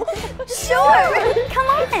 Sure. Come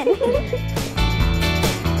on.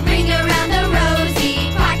 Ring around the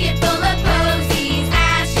rosy, pocket full of posies.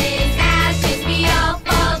 Ashes, ashes, we all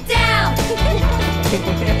fall down.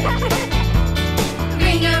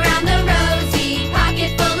 Ring around the rosy,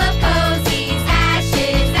 pocket full of posies.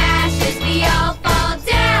 Ashes, ashes, we all fall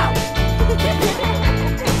down.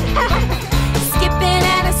 Skipping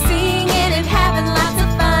and a singing and having lots of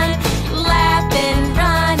fun. Laughing,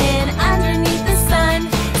 running underneath the sun.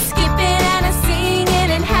 Skipping and a singing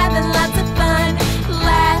and having lots of fun.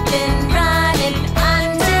 Laughing, running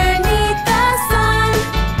underneath the sun.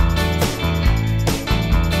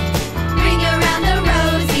 Ring around the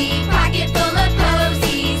rosy, pocket full of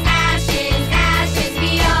posies. Ashes, ashes,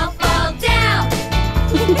 we all fall down.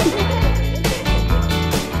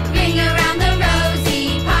 Ring around the rosy,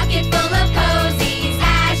 pocket full of posies.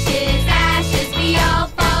 Ashes, ashes, we all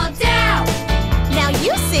fall down. Now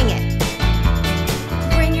you sing it.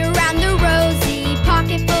 Ring around the rosy,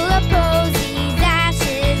 pocket full of posies.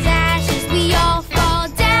 Ashes, ashes, we all fall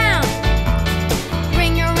down.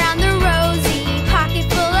 Ring around the rosy, pocket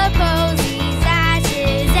full of posies.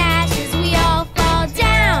 Ashes, ashes, we all fall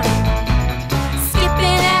down.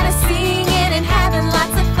 Skipping and a singing and having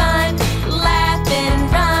lots of fun. Laughing,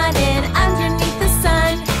 running underneath the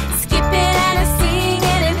sun. Skipping and a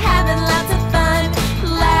singing and having lots of fun.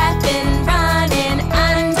 Laughing, running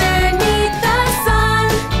underneath the sun.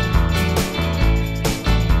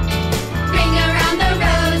 Ring around the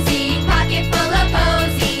rosy, pocket full of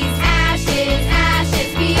posies. Ashes,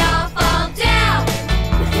 ashes, we all fall down.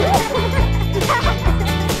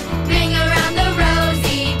 Ring around the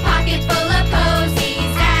rosy, pocket full of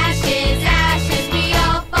posies. Ashes, ashes, we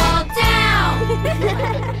all fall down.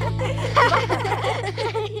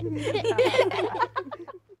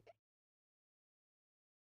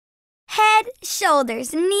 Head,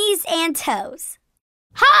 shoulders, knees, and toes.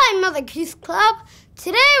 Hi, Mother Goose Club.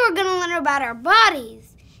 Today we're going to learn about our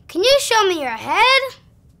bodies. Can you show me your head?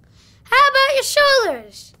 How about your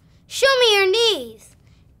shoulders? Show me your knees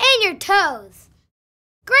and your toes.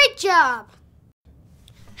 Great job.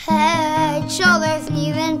 Head, shoulders,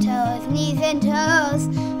 knees and toes, knees and toes.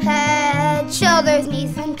 Head, shoulders,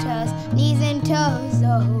 knees and toes, knees and toes.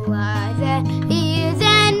 Oh, eyes and ears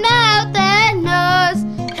and mouth and nose.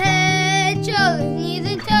 Head, shoulders, knees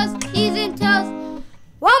and toes, knees and toes.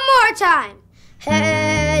 One more time.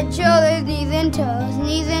 Head, shoulders, knees and toes,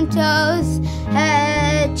 knees and toes.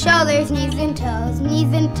 Head, shoulders, knees and toes,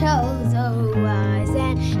 knees and toes. Oh, eyes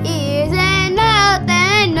and ears and mouth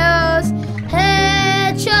and nose.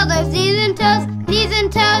 Head, shoulders, knees and toes, knees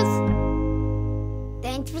and toes.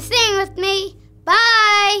 Thanks for singing with me.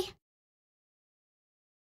 Bye.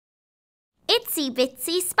 Itsy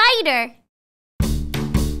Bitsy Spider.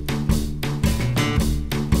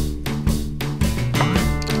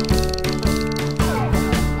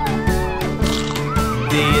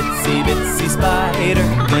 spider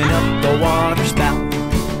went up the water spout.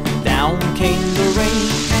 Down came the rain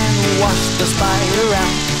and washed the spider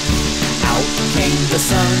out. Out came the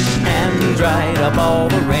sun and dried up all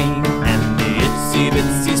the rain. And the itsy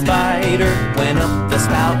bitsy spider went up the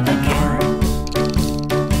spout again.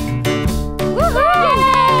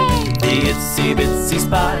 The itsy bitsy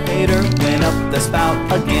spider went up the spout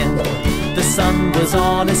again. The sun was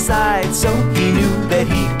on his side, so he knew that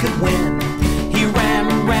he could win. He ran,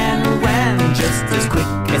 ran, ran just as quick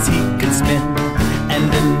as he could spin.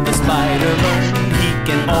 And then the spider learned he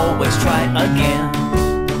can always try again.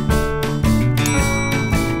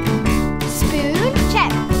 Spoon,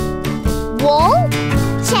 check. Wool,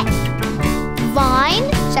 check. Vine,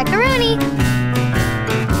 checkaroonie.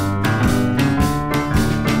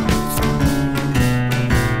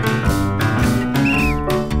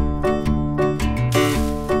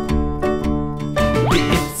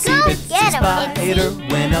 Spider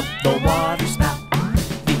went up the water spout.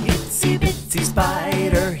 The itsy bitsy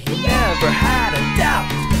spider, he never had a doubt.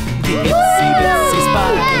 The itsy bitsy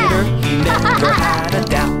spider, he never had a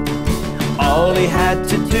doubt. All he had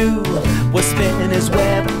to do was spin his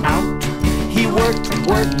web out. He worked,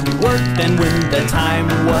 worked, worked, and when the time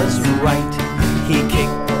was right, he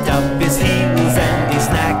kicked up his heels and he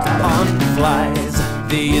snacked on flies.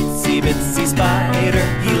 The itsy bitsy spider,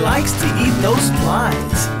 he likes to eat those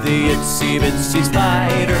flies. The itsy bitsy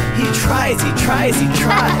spider, he tries, he tries, he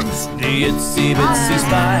tries. The itsy bitsy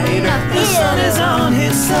spider, the sun is on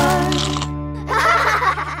his side.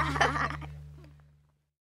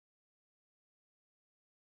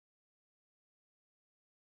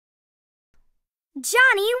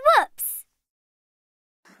 Johnny Whoops.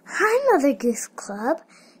 Hi, Mother Goose Club.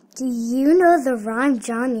 Do you know the rhyme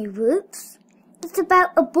Johnny Whoops? It's about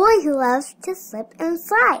a boy who loves to slip and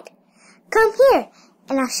slide. Come here,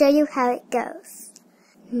 and I'll show you how it goes.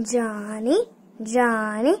 Johnny,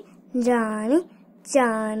 Johnny, Johnny,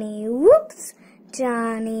 Johnny Whoops,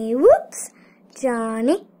 Johnny Whoops,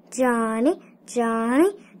 Johnny, Johnny, Johnny,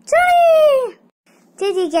 Johnny!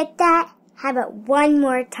 Did you get that? How about one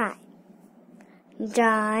more time?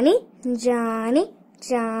 Johnny, Johnny,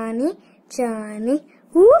 Johnny, Johnny,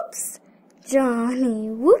 whoops, Johnny,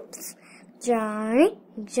 whoops, Johnny,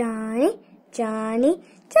 Johnny, Johnny,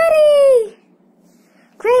 Johnny!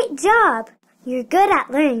 Great job! You're good at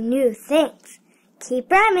learning new things.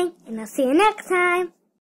 Keep rhyming, and I'll see you next time.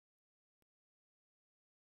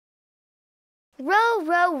 Row,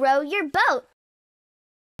 row, row your boat.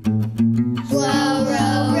 Row,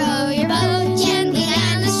 row, row your boat gently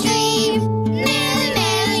down the stream. Merrily,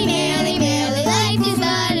 merrily, merrily, merrily, life is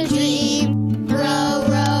but a dream. Row,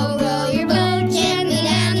 row, row your boat gently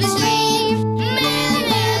down the stream. Merrily,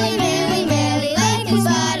 merrily, merrily, merrily, life is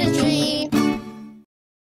but a dream.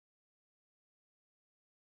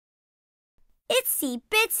 Itsy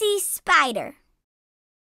Bitsy Spider.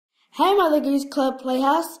 Hey, Mother Goose Club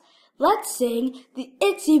Playhouse. Let's sing the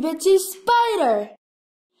Itsy Bitsy Spider.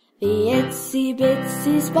 The itsy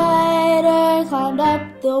bitsy spider climbed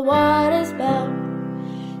up the water spout.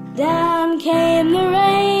 Down came the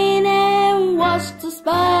rain and washed the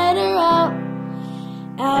spider out.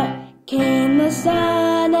 Out came the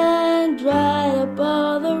sun and dried up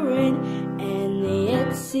all the rain. And the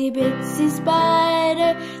itsy bitsy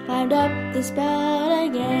spider climbed up the spout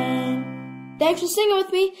again. Thanks for singing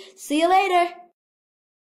with me. See you later.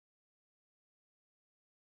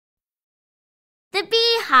 The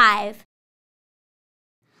Beehive.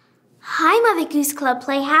 Hi, Mother Goose Club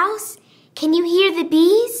Playhouse. Can you hear the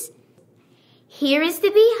bees? Here is the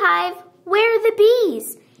beehive. Where are the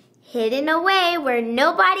bees? Hidden away where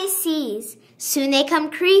nobody sees. Soon they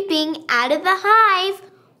come creeping out of the hive.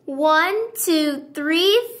 1, 2,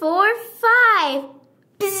 3, 4, 5.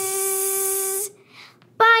 Bzzz.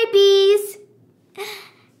 Bye, bees.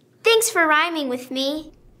 Thanks for rhyming with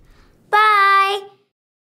me. Bye.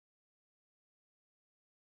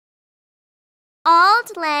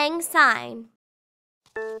 Auld Lang Syne.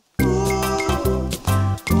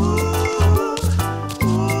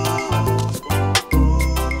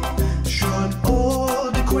 Should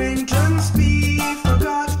old acquaintance be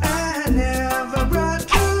forgot and never brought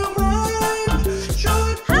to mind?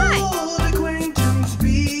 Should old acquaintance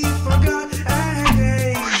be forgot and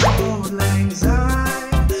age Auld Lang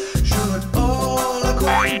Syne? Should old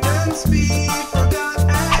acquaintance be forgot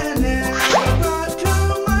and never brought to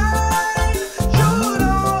mind? Should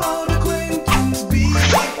old acquaintance be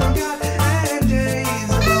forgot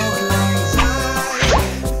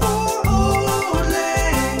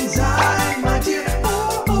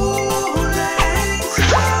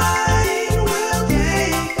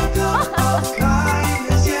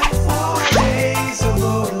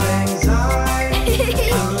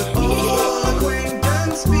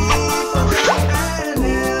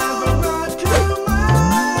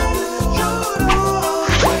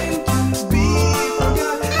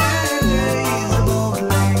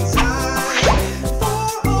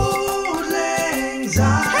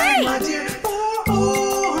syne, my dear. For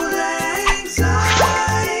old lang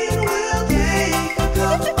syne will take a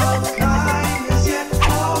cup of kindness yet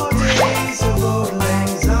for days of old lang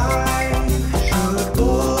syne. Should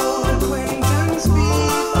old acquaintance be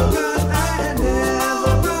forgot and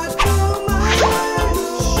never brought to mind?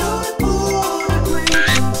 Should old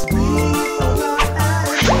acquaintance be forgot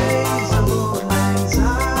and days of old lang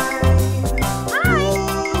syne?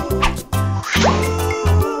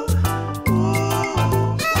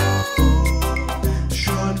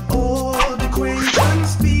 Should old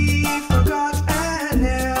acquaintance be forgot and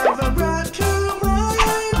never brought to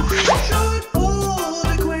mind? Should old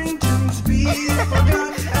acquaintance be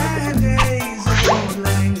forgot and days of old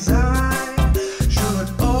lang syne? Should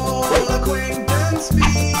old acquaintance be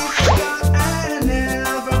forgot and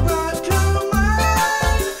never brought to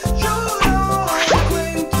mind? Should old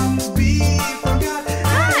acquaintance be forgot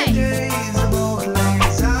and days of old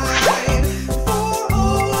lang syne? For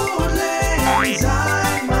old lang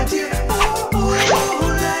syne, my dear. For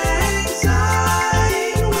old lang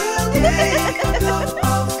syne will take a cup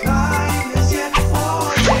of kindness yet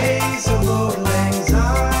for days of old lang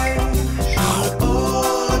syne. Should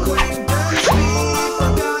old acquaintance be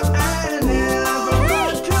forgot and never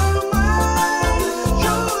brought to mind?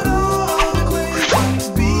 Should old acquaintance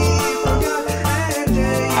be forgot and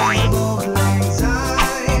days of old lang syne?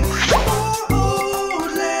 For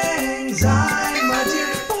old lang syne, my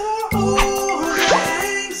dear. For old lang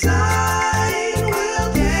syne will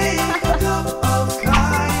take a cup of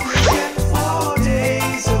kindness yet for days of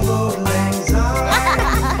old lang syne. Should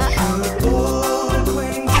old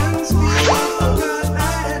acquaintance be forgot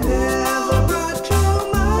and never brought to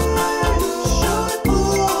mind? Should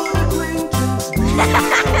old acquaintance be forgot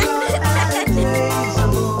and days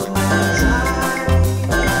of old lang syne?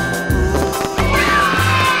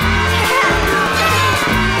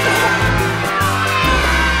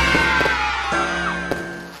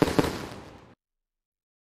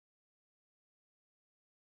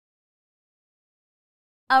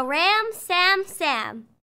 A Ram Sam Sam.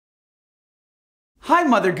 Hi,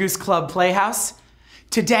 Mother Goose Club Playhouse.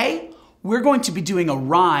 Today, we're going to be doing a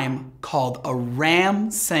rhyme called a Ram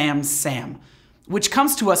Sam Sam, which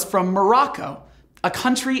comes to us from Morocco, a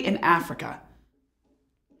country in Africa.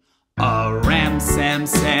 A ram sam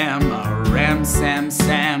sam, a ram sam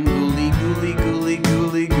sam, gooly gooly gooly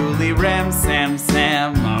gooly gooly ram sam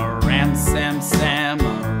sam, a ram sam sam,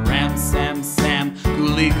 a ram sam sam,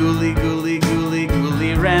 gooly gooly gooly gooly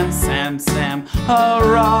gooly ram sam sam, a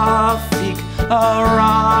Rafik,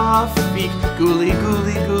 gooly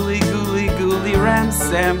gooly gooly gooly gooly ram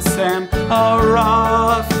sam sam, a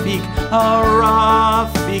Rafik,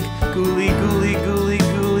 gooly gooly gooly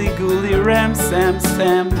gooly gooly ram sam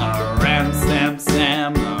sam, a ram sam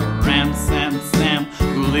sam, a ram sam sam,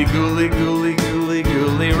 gooly gooly gooly gooly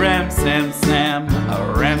gooly ram sam sam,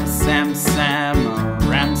 a ram sam sam, a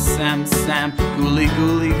ram sam sam, gooly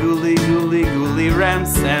gooly gooly gooly gooly ram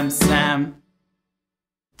sam sam.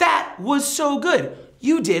 That was so good.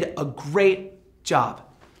 You did a great job.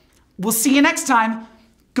 We'll see you next time.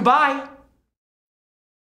 Goodbye.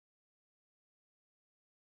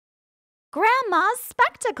 Grandma's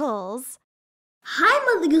spectacles.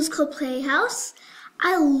 Hi, Mother Goose Club Playhouse.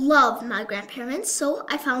 I love my grandparents, so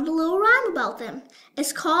I found a little rhyme about them.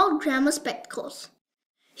 It's called Grandma's Spectacles.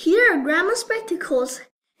 Here are Grandma's spectacles.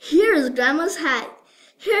 Here is Grandma's hat.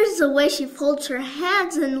 Here's the way she folds her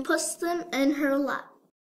hands and puts them in her lap.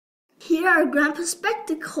 Here are Grandpa's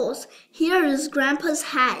spectacles. Here is Grandpa's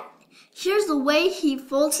hat. Here's the way he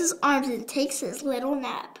folds his arms and takes his little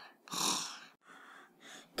nap.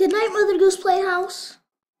 Good night, Mother Goose Playhouse.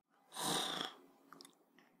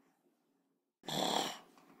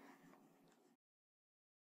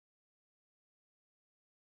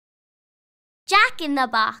 Jack in the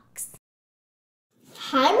Box.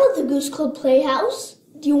 Hi, Mother Goose Club Playhouse.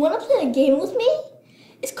 Do you want to play a game with me?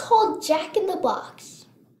 It's called Jack in the Box.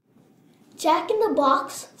 Jack in the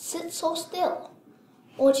Box sits so still.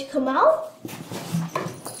 Won't you come out?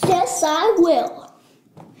 Yes, I will.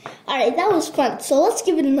 Alright, that was fun, so let's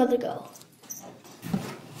give it another go.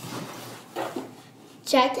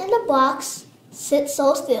 Jack in the Box sits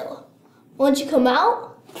so still. Won't you come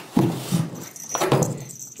out?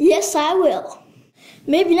 Yes, I will.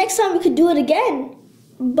 Maybe next time we could do it again.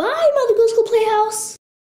 Bye, Mother Goose Club Playhouse.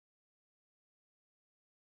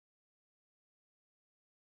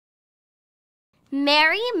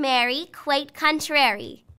 Mary, Mary, quite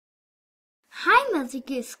contrary. Hi, Mother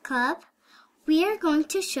Goose Club. We are going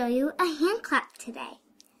to show you a hand clap today.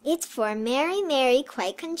 It's for Mary, Mary,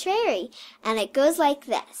 quite contrary, and it goes like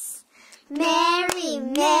this. Mary,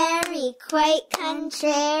 Mary, quite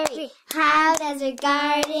contrary, how does desert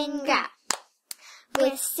garden grow,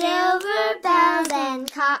 with silver bells and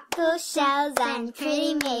cockle shells and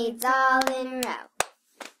pretty maids all in a row.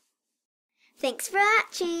 Thanks for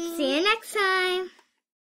watching. See you next time.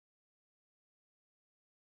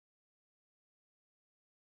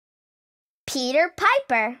 Peter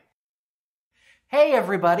Piper. Hey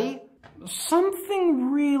everybody!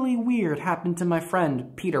 Something really weird happened to my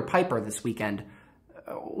friend Peter Piper this weekend.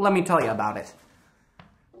 Let me tell you about it.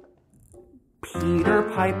 Peter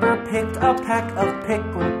Piper picked a peck of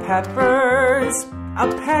pickled peppers. A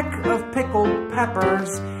peck of pickled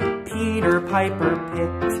peppers Peter Piper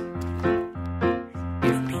picked.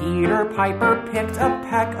 If Peter Piper picked a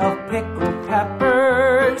peck of pickled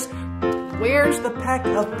peppers, where's the peck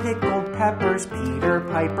of pickled peppers Peter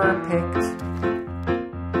Piper picked?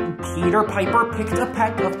 Peter Piper picked a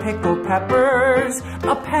peck of pickled peppers.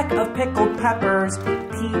 A peck of pickled peppers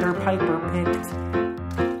Peter Piper picked.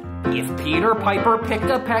 If Peter Piper picked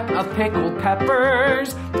a peck of pickled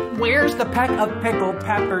peppers, where's the peck of pickled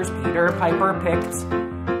peppers Peter Piper picked?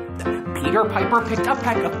 Peter Piper picked a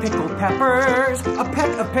peck of pickled peppers. A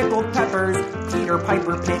peck of pickled peppers Peter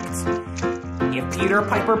Piper picked. If Peter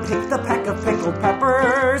Piper picked a peck of pickled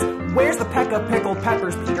peppers, where's the peck of pickled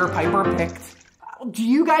peppers Peter Piper picked? Do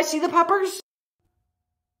you guys see the peppers?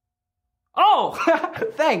 Oh,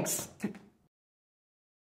 thanks.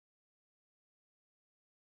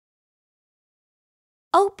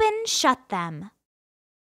 Open, shut them.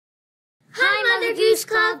 Hi, Mother Goose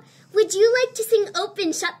Club. Would you like to sing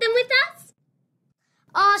Open, Shut Them with us?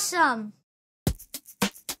 Awesome.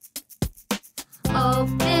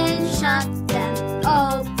 Open, shut them.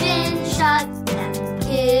 Open, shut them.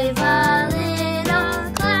 Give a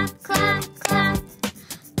little clap, clap, clap.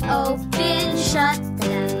 Open, shut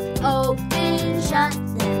them. Open, shut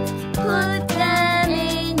them. Put them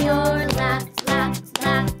in your lap, lap,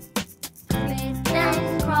 lap. Creep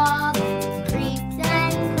and crawl them. Creep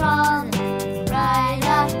and crawl them. Right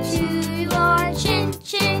up to your chin,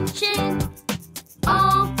 chin, chin.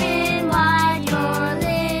 Open wide your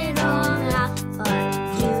little mouth, but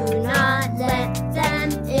do not let them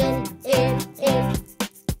in.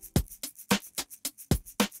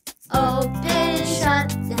 Open, shut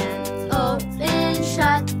them. Open,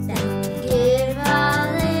 shut them. Give a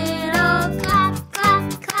little clap, clap,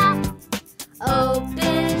 clap.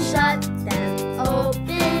 Open, shut them.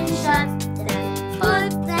 Open, shut them.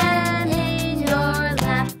 Put them in your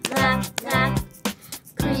lap, lap, lap.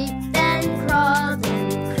 Creep and crawl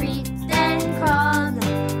them. Creep and crawl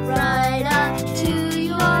them. Right up to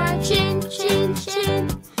your chin, chin, chin.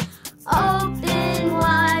 Open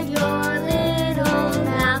wide your little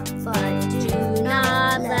mouth, but do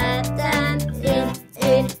not let them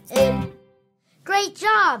in. Great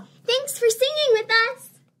job. Thanks for singing with us.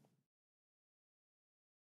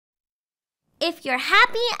 If you're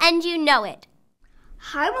happy and you know it.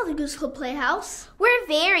 Hi, Mother Goose Club Playhouse. We're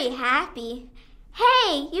very happy.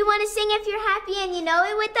 Hey, you want to sing If You're Happy and You Know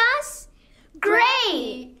It with us?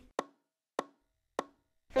 Great!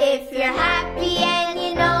 If you're happy and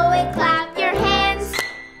you know it, clap your hands.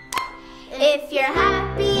 If you're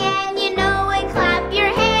happy and you know it, clap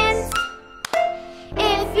your hands.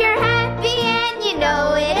 If you're happy and you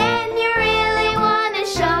know it and you really want to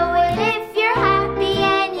show it, if you're happy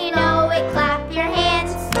and you know it, clap your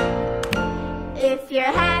hands. If you're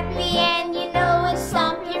happy and you know it,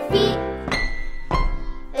 stomp your feet.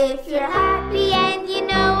 If you're happy and you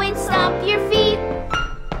know it, stomp your feet.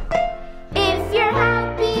 If you're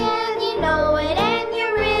happy and you know it and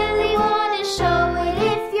you really want to show it,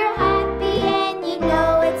 if you're happy and you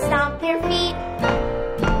know it, stomp your feet.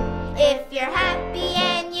 If you're happy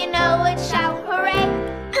and you know it, shout hooray,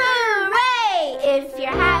 hooray! If you're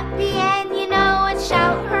happy and you know it,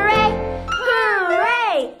 shout hooray,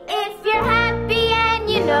 hooray! If you're happy and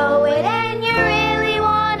you know it and you really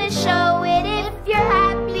want to show it, if you're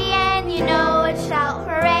happy and you know it, shout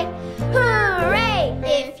hooray, hooray!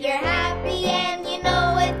 If you're happy and you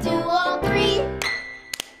know it, do all three.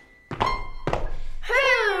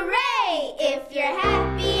 Hooray! If you're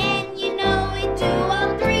happy and you know it, do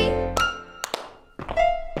all three.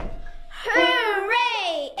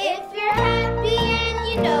 Hooray! If you're happy and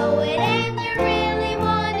you know it and you really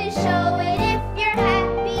want to show it, if you're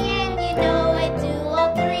happy and you know it, do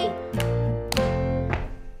all three.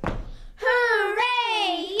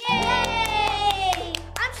 Hooray! Yay!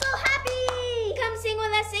 I'm so happy! Come sing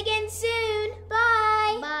with us again soon.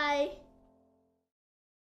 Bye! Bye!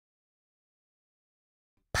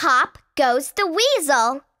 Pop goes the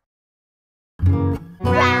weasel.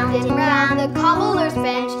 Round and round the cobbler's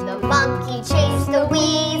bench, the monkey chased the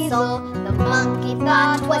weasel. The monkey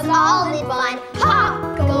thought 'twas all in fun.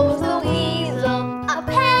 Pop goes the weasel.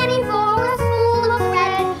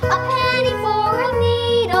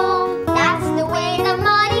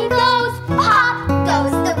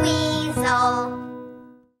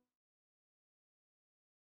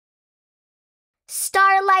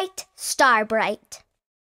 Starlight, star bright.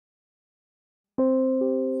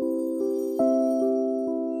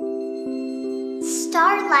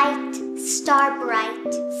 Starlight, star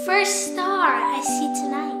bright. First star I see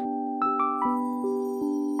tonight.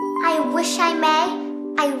 I wish I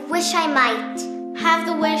may, I wish I might. Have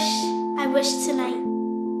the wish I wish tonight.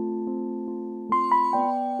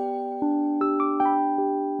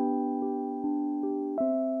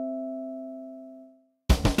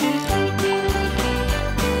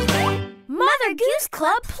 Mother Goose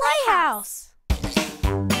Club Playhouse.